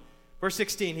 moving on. Verse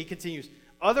 16, he continues,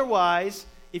 otherwise,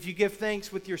 if you give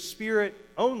thanks with your spirit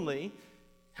only,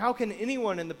 how can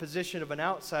anyone in the position of an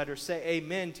outsider say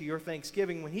amen to your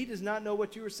thanksgiving when he does not know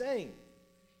what you are saying?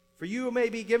 For you may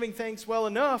be giving thanks well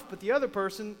enough, but the other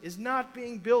person is not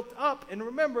being built up. And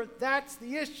remember, that's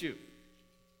the issue.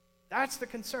 That's the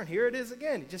concern. Here it is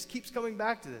again. It just keeps coming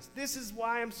back to this. This is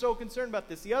why I'm so concerned about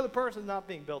this. The other person is not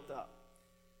being built up.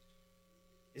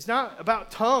 It's not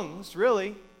about tongues,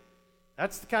 really.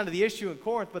 That's kind of the issue in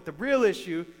Corinth. But the real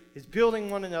issue is building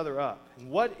one another up.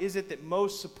 And what is it that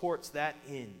most supports that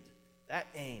end, that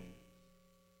aim?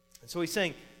 And so he's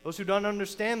saying, those who don't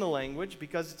understand the language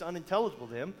because it's unintelligible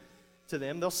to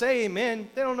them, they'll say amen.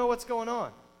 They don't know what's going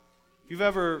on. If you've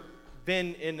ever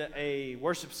been in a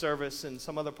worship service in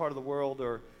some other part of the world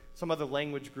or some other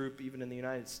language group, even in the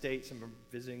United States, I'm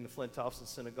visiting the Flint Thompson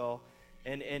Synagogue,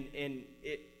 and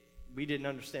we didn't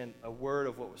understand a word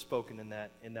of what was spoken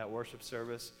in that worship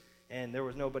service, and there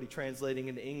was nobody translating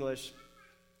into English.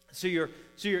 So you're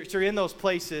in those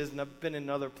places, and I've been in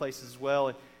other places as well,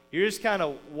 and you're just kind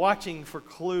of watching for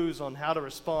clues on how to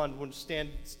respond. When stand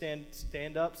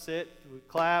up, sit,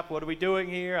 clap. What are we doing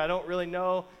here? I don't really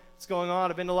know what's going on.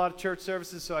 I've been to a lot of church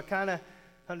services, so I kind of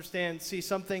understand, see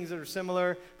some things that are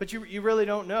similar, but you really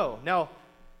don't know. Now,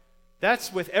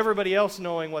 that's with everybody else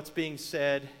knowing what's being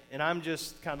said, and I'm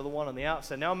just kind of the one on the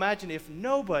outside. Now imagine if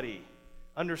nobody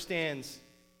understands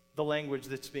the language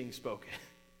that's being spoken.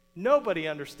 Nobody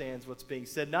understands what's being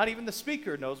said. Not even the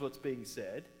speaker knows what's being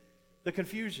said. The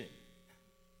confusion.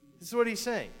 This is what he's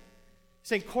saying. He's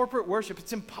saying corporate worship,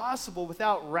 it's impossible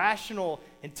without rational,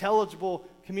 intelligible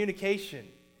communication,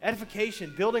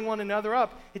 edification, building one another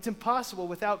up. It's impossible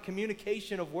without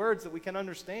communication of words that we can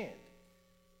understand.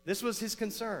 This was his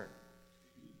concern.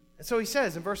 And so he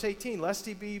says in verse 18, lest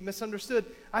he be misunderstood,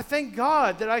 I thank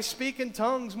God that I speak in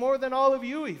tongues more than all of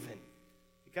you even.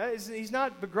 Guys, he's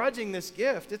not begrudging this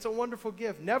gift. It's a wonderful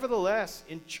gift. Nevertheless,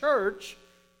 in church,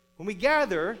 when we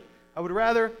gather, I would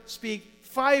rather speak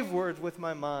 5 words with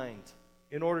my mind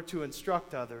in order to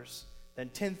instruct others than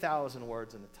 10,000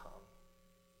 words in a tongue.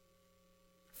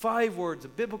 5 words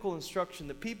of biblical instruction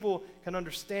that people can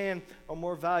understand are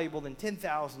more valuable than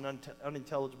 10,000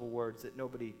 unintelligible words that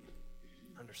nobody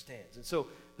understands. And so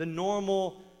the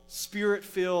normal,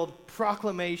 spirit-filled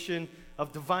proclamation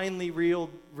of divinely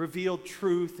revealed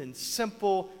truth in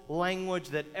simple language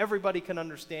that everybody can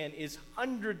understand is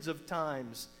hundreds of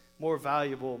times more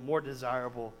valuable, more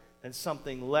desirable than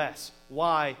something less.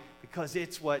 Why? Because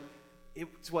it's what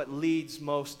leads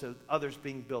most to others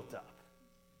being built up.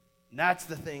 And that's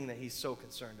the thing that he's so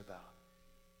concerned about.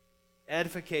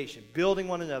 Edification, building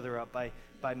one another up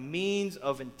by means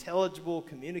of intelligible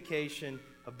communication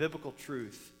of biblical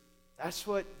truth. That's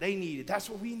what they needed. That's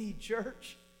what we need,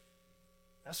 church.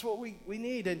 That's what we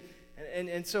need.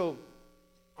 And so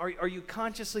are you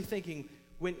consciously thinking,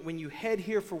 when you head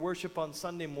here for worship on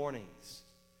Sunday mornings,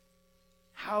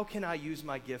 how can I use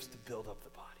my gifts to build up the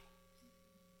body?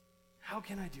 How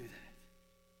can I do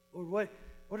that? Lord,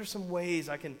 what are some ways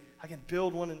I can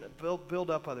build one and build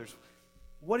up others?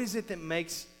 What is it that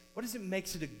makes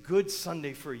it a good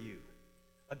Sunday for you?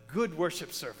 A good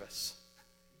worship service?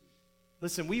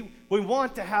 Listen, we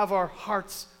want to have our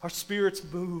hearts, our spirits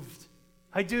moved.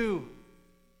 I do.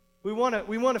 We want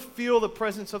to feel the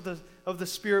presence of the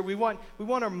Spirit. We want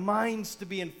our minds to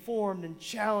be informed and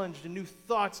challenged and new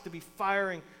thoughts to be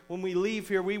firing when we leave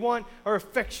here. We want our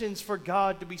affections for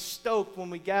God to be stoked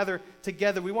when we gather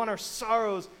together. We want our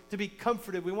sorrows to be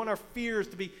comforted. We want our fears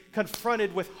to be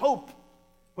confronted with hope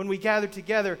when we gather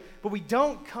together. But we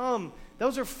don't come,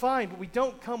 those are fine, but we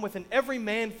don't come with an every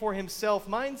man for himself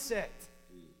mindset.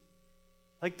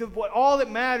 Like all that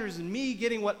matters is me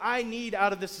getting what I need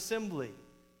out of this assembly.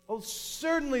 Oh,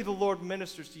 certainly the Lord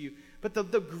ministers to you. But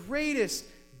the greatest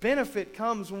benefit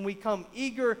comes when we come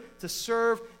eager to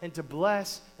serve and to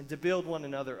bless and to build one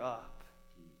another up.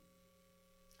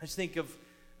 I just think of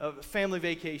family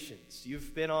vacations.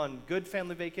 You've been on good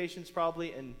family vacations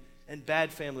probably and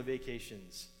bad family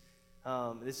vacations.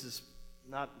 This is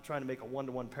not trying to make a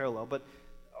one-to-one parallel, but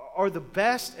are the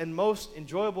best and most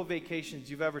enjoyable vacations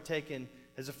you've ever taken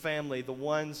as a family the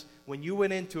ones when you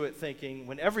went into it thinking,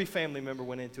 when every family member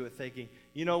went into it thinking,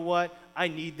 you know what, I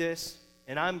need this,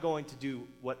 and I'm going to do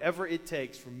whatever it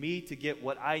takes for me to get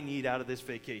what I need out of this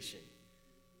vacation.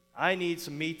 I need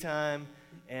some me time,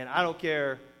 and I don't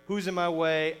care who's in my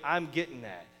way, I'm getting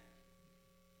that.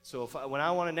 So when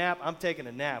I want a nap, I'm taking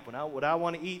a nap. What I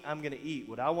want to eat, I'm going to eat.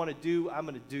 What I want to do, I'm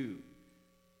going to do.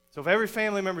 So if every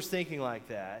family member's thinking like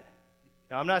that,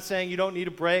 now, I'm not saying you don't need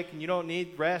a break and you don't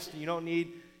need rest and you don't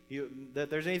need that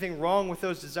there's anything wrong with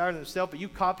those desires in themselves, but you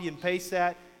copy and paste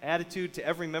that attitude to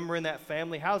every member in that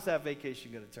family, how's that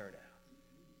vacation going to turn out?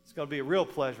 It's going to be a real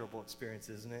pleasurable experience,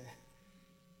 isn't it?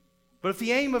 But if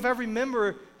the aim of every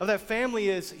member of that family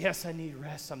is, yes, I need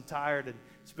rest, I'm tired, and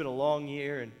it's been a long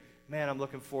year, and man, I'm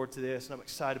looking forward to this, and I'm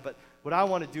excited, but what I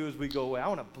want to do as we go away, I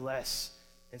want to bless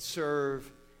and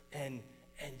serve and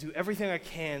do everything I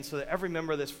can so that every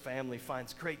member of this family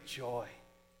finds great joy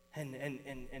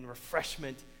and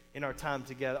refreshment in our time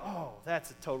together. Oh,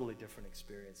 that's a totally different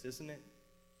experience, isn't it?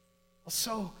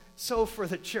 Well, so for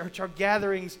the church, our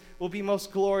gatherings will be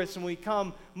most glorious when we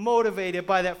come motivated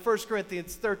by that 1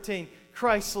 Corinthians 13,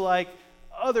 Christ-like,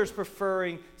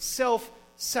 others-preferring,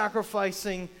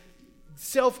 self-sacrificing,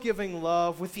 self-giving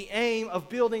love with the aim of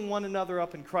building one another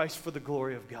up in Christ for the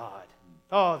glory of God.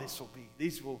 Oh, these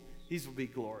will be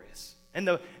glorious. And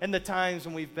the times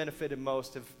when we've benefited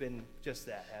most have been just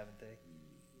that, haven't they?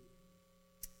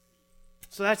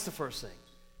 So that's the first thing.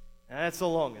 And that's the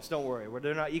longest, don't worry.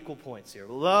 They're not equal points here.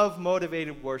 Love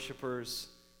motivated worshipers.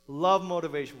 Love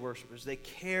motivation worshipers. They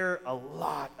care a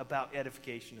lot about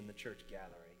edification in the church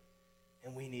gathering.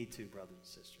 And we need to, brothers and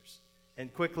sisters.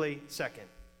 And quickly, second,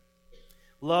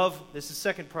 Love, this is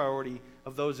second priority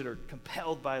of those that are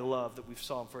compelled by love that we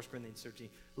saw in 1 Corinthians 13.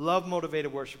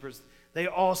 Love-motivated worshipers, they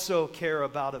also care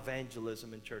about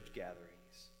evangelism in church gatherings.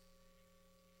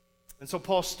 And so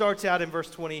Paul starts out in verse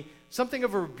 20, something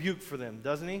of a rebuke for them,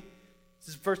 doesn't he? This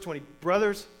is verse 20.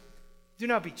 Brothers, do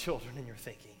not be children in your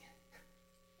thinking.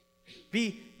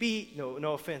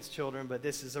 No offense, children, but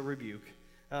this is a rebuke.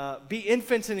 Be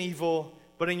infants in evil,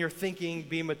 but in your thinking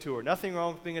be mature. Nothing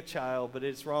wrong with being a child, but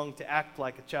it's wrong to act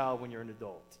like a child when you're an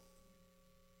adult.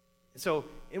 And so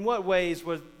in what ways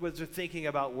was their thinking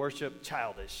about worship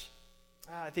childish?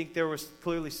 I think there was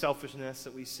clearly selfishness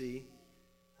that we see.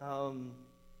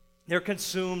 They're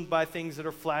consumed by things that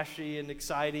are flashy and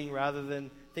exciting rather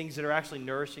than things that are actually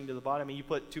nourishing to the body. I mean, you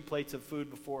put 2 plates of food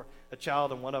before a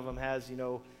child, and one of them has,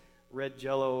 red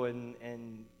Jell-O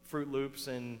and Fruit Loops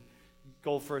and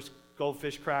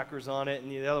goldfish crackers on it,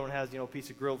 and the other one has, a piece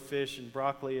of grilled fish and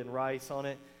broccoli and rice on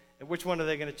it. And which one are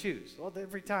they going to choose? Well,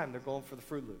 every time they're going for the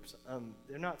Fruit Loops.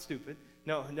 They're not stupid.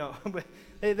 No, but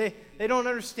they don't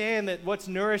understand that what's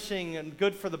nourishing and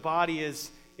good for the body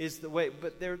is the way,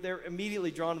 but they're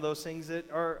immediately drawn to those things that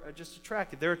are just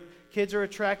attractive. Their kids are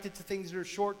attracted to things that are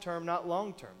short term, not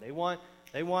long term. They want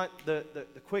the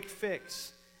quick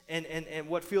fix and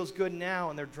what feels good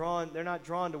now, and they're not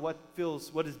drawn to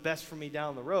what is best for me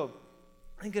down the road.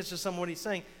 I think it's just what he's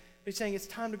saying. He's saying it's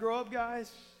time to grow up,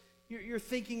 guys. Your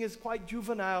thinking is quite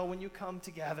juvenile when you come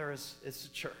together as a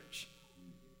church.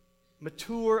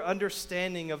 Mature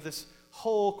understanding of this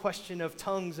whole question of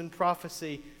tongues and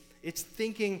prophecy. It's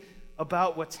thinking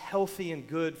about what's healthy and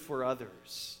good for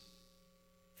others,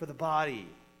 for the body.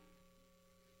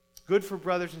 Good for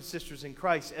brothers and sisters in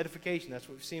Christ, edification, that's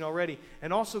what we've seen already.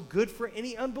 And also good for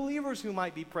any unbelievers who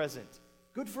might be present.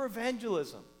 Good for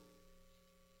evangelism.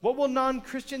 What will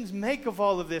non-Christians make of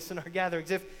all of this in our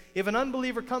gatherings? If an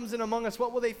unbeliever comes in among us,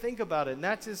 what will they think about it? And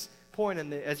that's his point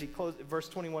as he quotes verse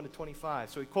 21 to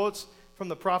 25. So he quotes from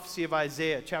the prophecy of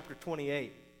Isaiah, chapter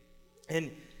 28.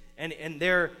 And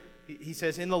there he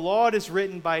says, "In the law it is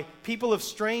written, by people of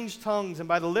strange tongues and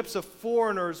by the lips of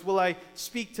foreigners will I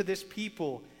speak to this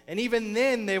people. And even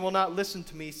then they will not listen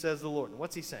to me, says the Lord." And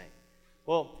what's he saying?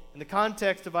 Well, in the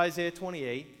context of Isaiah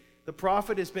 28, the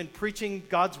prophet has been preaching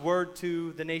God's word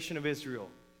to the nation of Israel.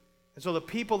 And so the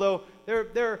people, though,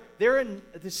 they're in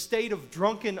the state of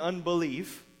drunken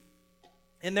unbelief,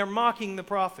 and they're mocking the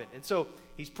prophet. And so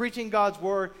he's preaching God's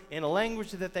word in a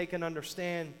language that they can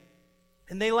understand.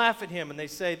 And they laugh at him and they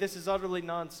say, "This is utterly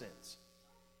nonsense.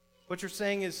 What you're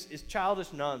saying is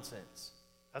childish nonsense."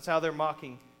 That's how they're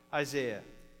mocking Isaiah.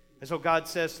 And so God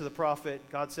says to the prophet,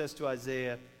 God says to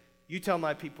Isaiah, "You tell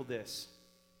my people this.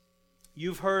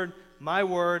 You've heard my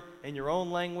word in your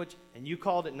own language, and you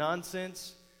called it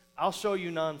nonsense. I'll show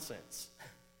you nonsense.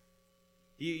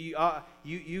 You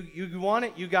want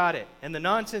it, you got it. And the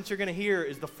nonsense you're going to hear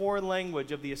is the foreign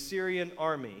language of the Assyrian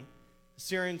army,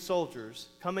 Assyrian soldiers,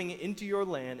 coming into your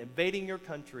land, invading your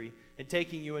country, and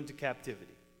taking you into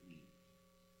captivity.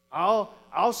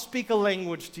 I'll speak a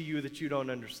language to you that you don't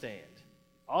understand.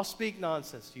 I'll speak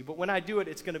nonsense to you, but when I do it,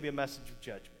 it's going to be a message of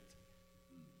judgment."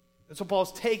 And so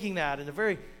Paul's taking that in a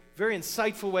very, very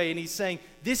insightful way, and he's saying,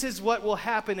 this is what will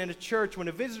happen in a church when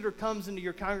a visitor comes into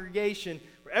your congregation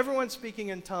where everyone's speaking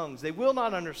in tongues. They will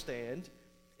not understand.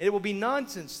 It will be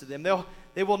nonsense to them.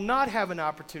 They will not have an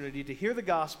opportunity to hear the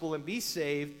gospel and be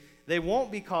saved. They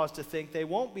won't be caused to think. They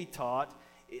won't be taught.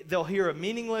 They'll hear a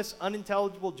meaningless,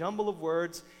 unintelligible jumble of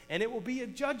words, and it will be a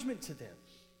judgment to them.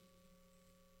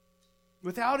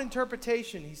 Without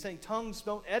interpretation, he's saying tongues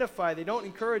don't edify, they don't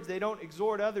encourage, they don't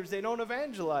exhort others, they don't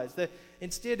evangelize.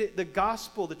 Instead, the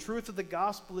gospel, the truth of the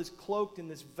gospel is cloaked in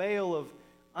this veil of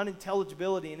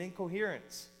unintelligibility and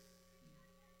incoherence.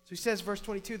 So he says, verse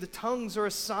 22, "The tongues are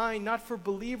a sign not for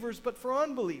believers, but for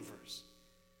unbelievers.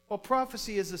 While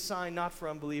prophecy is a sign not for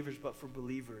unbelievers, but for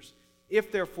believers.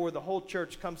 If, therefore, the whole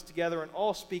church comes together and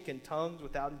all speak in tongues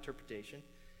without interpretation,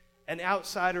 and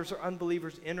outsiders or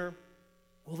unbelievers enter,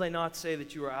 will they not say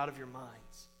that you are out of your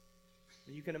minds?"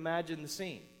 And you can imagine the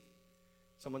scene.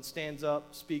 Someone stands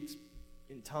up, speaks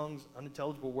in tongues,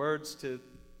 unintelligible words to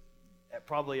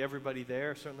probably everybody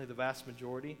there, certainly the vast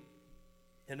majority,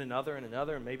 and another,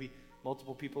 and maybe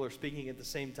multiple people are speaking at the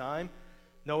same time.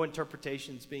 No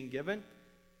interpretations being given.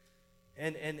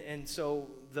 And so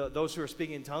those who are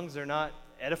speaking in tongues, they're not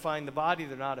edifying the body,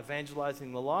 they're not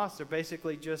evangelizing the lost, they're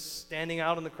basically just standing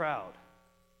out in the crowd.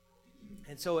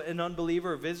 And so an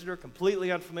unbeliever, a visitor,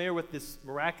 completely unfamiliar with this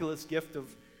miraculous gift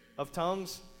of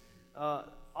tongues,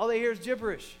 all they hear is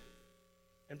gibberish.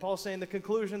 And Paul's saying the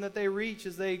conclusion that they reach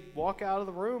as they walk out of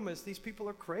the room is these people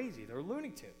are crazy. They're Looney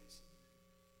Tunes.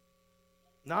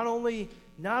 Not only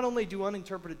do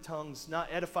uninterpreted tongues not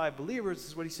edify believers, this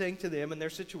is what he's saying to them in their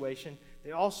situation,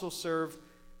 they also serve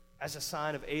as a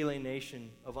sign of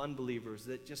alienation of unbelievers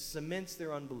that just cements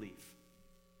their unbelief.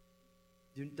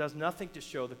 It does nothing to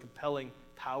show the compelling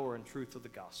power and truth of the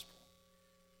gospel.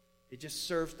 It just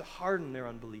serves to harden their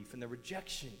unbelief and their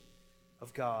rejection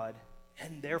of God,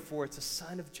 and therefore it's a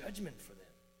sign of judgment for them.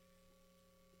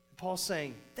 And Paul's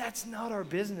saying, that's not our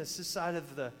business this side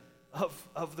of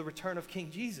the return of King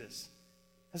Jesus.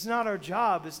 That's not our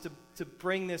job, is to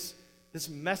bring this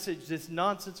message, this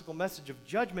nonsensical message of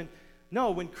judgment.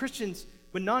 No, when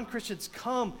non-Christians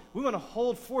come, we want to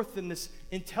hold forth in this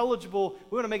intelligible,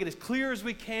 we want to make it as clear as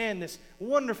we can, this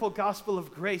wonderful gospel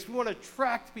of grace. We want to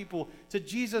attract people to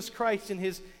Jesus Christ and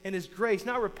his grace,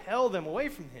 not repel them away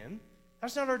from him.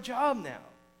 That's not our job now.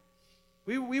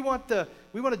 We want to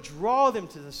draw them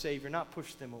to the Savior, not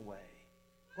push them away.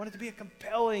 We want it to be a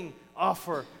compelling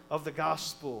offer of the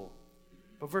gospel.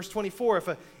 But verse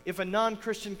 24, if a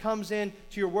non-Christian comes in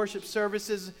to your worship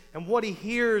services and what he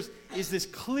hears is this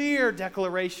clear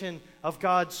declaration of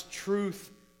God's truth,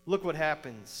 look what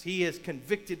happens. He is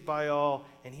convicted by all,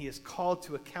 and he is called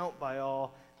to account by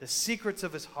all. The secrets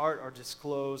of his heart are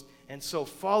disclosed, and so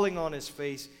falling on his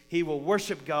face, he will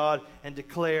worship God and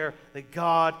declare that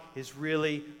God is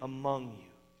really among you.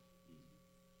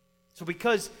 So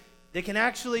because they can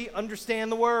actually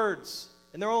understand the words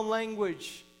in their own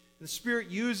language, the Spirit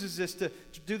uses this to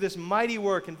do this mighty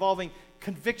work involving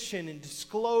conviction and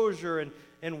disclosure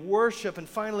and worship and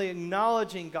finally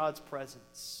acknowledging God's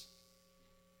presence.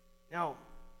 Now,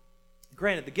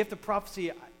 granted, the gift of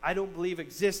prophecy I don't believe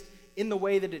exists in the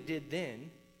way that it did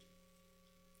then,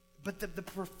 but the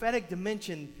prophetic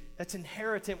dimension that's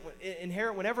inherent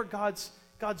whenever God's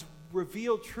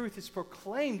revealed truth is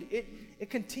proclaimed, it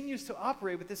continues to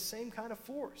operate with this same kind of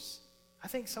force. I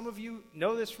think some of you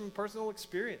know this from personal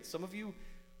experience. Some of you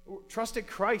trusted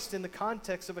Christ in the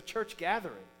context of a church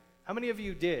gathering. How many of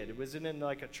you did? Was it in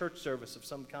like a church service of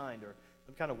some kind or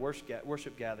some kind of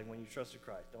worship gathering when you trusted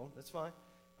Christ? No? That's fine.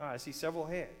 All right, I see several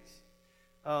hands.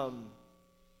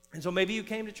 And so maybe you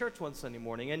came to church one Sunday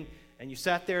morning and you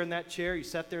sat there in that chair, you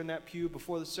sat there in that pew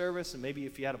before the service, and maybe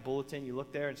if you had a bulletin, you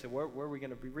looked there and said, where are we going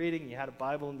to be reading? And you had a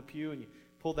Bible in the pew and you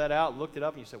pulled that out, looked it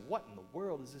up, and you said, what in the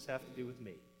world does this have to do with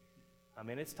me? I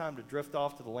mean, it's time to drift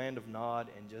off to the land of Nod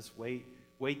and just wait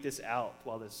this out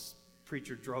while this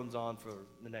preacher drones on for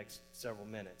the next several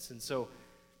minutes. And so,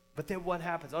 but then what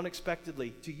happens?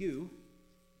 Unexpectedly to you,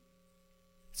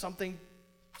 something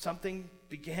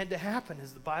began to happen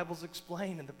as the Bible's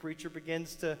explained, and the preacher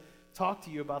begins to talk to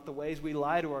you about the ways we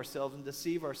lie to ourselves and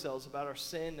deceive ourselves about our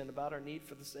sin and about our need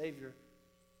for the Savior.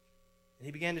 And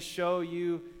he began to show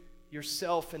you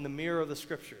yourself in the mirror of the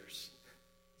Scriptures.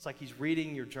 It's like he's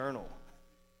reading your journal.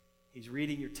 He's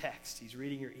reading your text. He's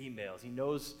reading your emails. He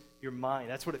knows your mind.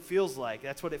 That's what it feels like.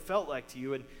 That's what it felt like to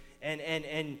you.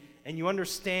 And you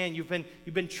understand you've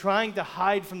been trying to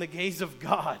hide from the gaze of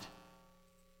God.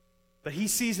 But he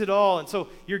sees it all, and so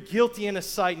you're guilty in his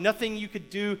sight. Nothing you could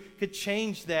do could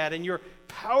change that, and you're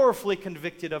powerfully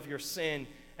convicted of your sin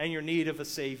and your need of a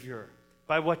Savior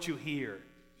by what you hear.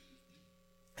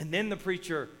 And then the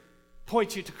preacher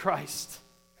points you to Christ.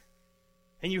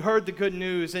 And you heard the good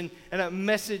news and a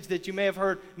message that you may have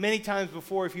heard many times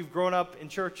before if you've grown up in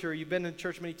church or you've been in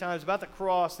church many times about the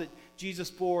cross that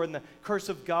Jesus bore and the curse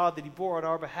of God that he bore on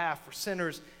our behalf for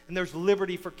sinners. And there's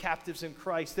liberty for captives in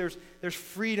Christ. There's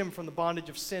freedom from the bondage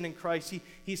of sin in Christ.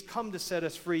 He's come to set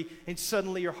us free, and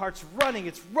suddenly your heart's running.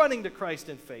 It's running to Christ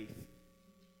in faith.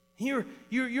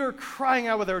 You're crying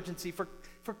out with urgency for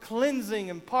cleansing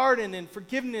and pardon and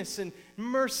forgiveness and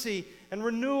mercy and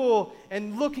renewal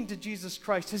and looking to Jesus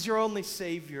Christ as your only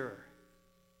Savior.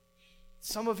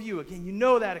 Some of you, again, you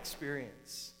know that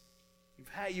experience.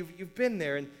 You've been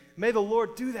there, and may the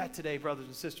Lord do that today, brothers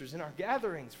and sisters, in our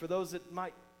gatherings. For those that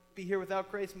might be here without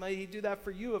grace, may he do that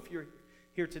for you if you're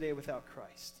here today without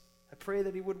Christ. I pray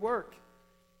that he would work.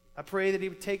 I pray that he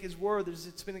would take his word as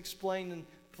it's been explained and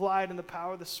applied in the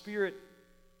power of the Spirit,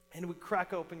 and would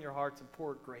crack open your hearts and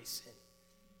pour grace in.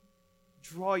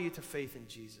 Draw you to faith in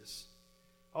Jesus.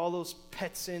 All those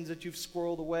pet sins that you've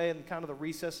squirreled away in kind of the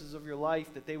recesses of your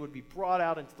life, that they would be brought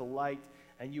out into the light,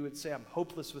 and you would say, I'm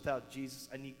hopeless without Jesus.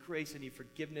 I need grace, I need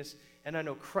forgiveness, and I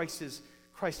know Christ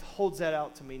holds that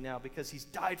out to me now because he's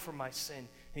died for my sin, and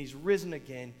he's risen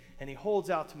again, and he holds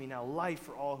out to me now life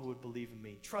for all who would believe in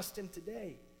me. Trust him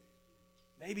today.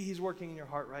 Maybe he's working in your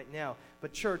heart right now.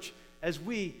 But church, as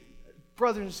we,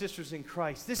 brothers and sisters in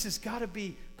Christ, this has got to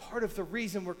be part of the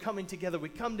reason we're coming together. We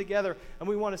come together and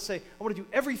we want to say, I want to do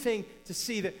everything to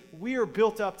see that we are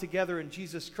built up together in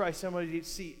Jesus Christ. I want to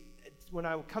see when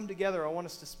I come together, I want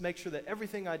us to make sure that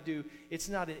everything I do, it's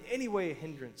not in any way a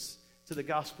hindrance to the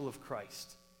gospel of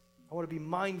Christ. I want to be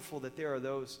mindful that there are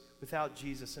those without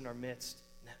Jesus in our midst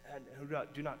who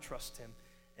do not trust him.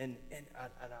 And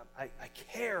I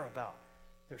care about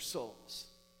their souls.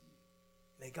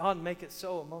 May God make it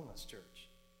so among us, church.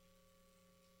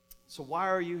 So why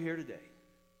are you here today?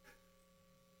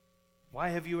 Why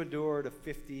have you endured a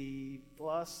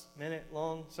 50-plus minute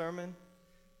long sermon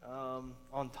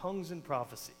on tongues and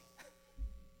prophecy?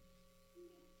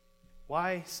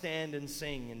 Why stand and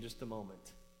sing in just a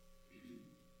moment?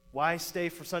 Why stay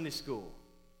for Sunday school?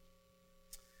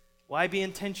 Why be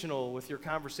intentional with your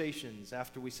conversations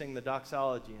after we sing the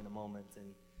doxology in a moment?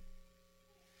 And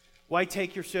why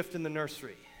take your shift in the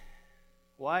nursery?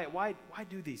 Why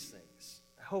do these things?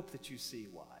 I hope that you see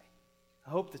why. I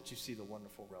hope that you see the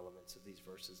wonderful relevance of these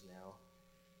verses now.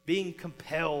 Being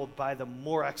compelled by the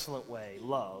more excellent way,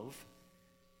 love,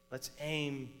 let's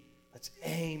aim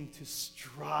to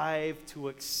strive to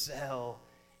excel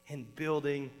in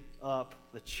building up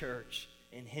the church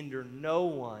and hinder no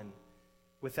one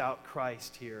without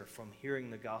Christ here from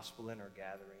hearing the gospel in our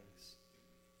gatherings.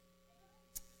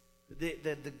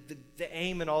 The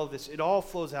aim in all of this, it all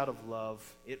flows out of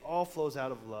love. It all flows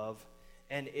out of love.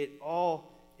 And it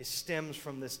stems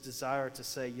from this desire to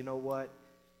say, you know what?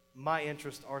 My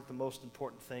interests aren't the most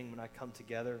important thing when I come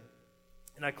together.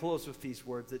 And I close with these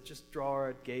words that just draw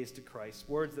our gaze to Christ,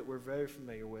 words that we're very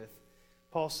familiar with.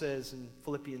 Paul says in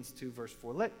Philippians 2, verse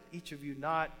 4, let each of you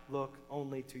not look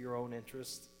only to your own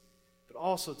interests, but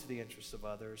also to the interests of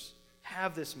others.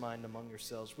 Have this mind among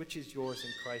yourselves, which is yours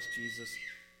in Christ Jesus,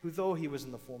 who though he was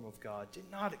in the form of God, did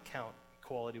not account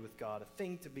equality with God a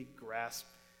thing to be grasped,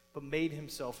 but made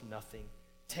himself nothing,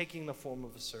 taking the form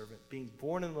of a servant, being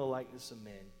born in the likeness of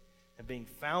men, and being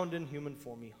found in human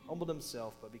form, he humbled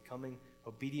himself by becoming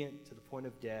obedient to the point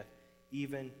of death,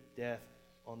 even death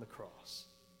on the cross.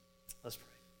 Let's pray.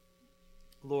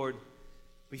 Lord,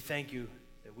 we thank you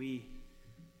that we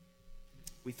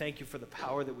thank you for the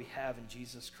power that we have in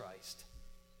Jesus Christ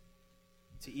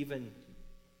to even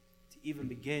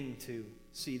begin to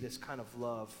see this kind of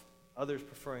love, others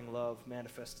preferring love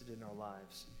manifested in our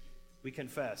lives. We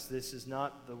confess this is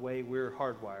not the way we're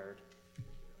hardwired.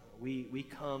 We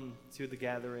come to the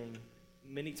gathering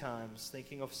many times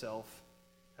thinking of self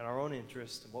and our own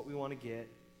interest and what we want to get,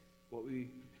 what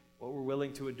we're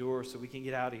willing to endure so we can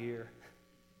get out of here.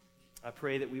 I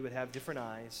pray that we would have different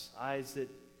eyes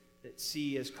that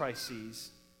see as Christ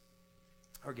sees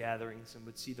our gatherings and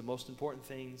would see the most important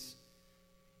things,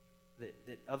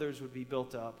 that others would be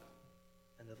built up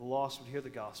and that the lost would hear the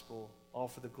gospel, all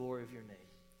for the glory of your name.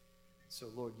 So,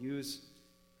 Lord, use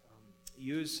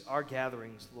our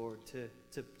gatherings, Lord,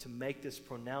 to make this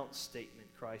pronounced statement,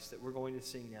 Christ, that we're going to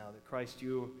sing now, that Christ,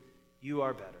 you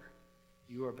are better.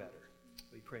 You are better.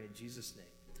 We pray in Jesus'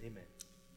 name. Amen.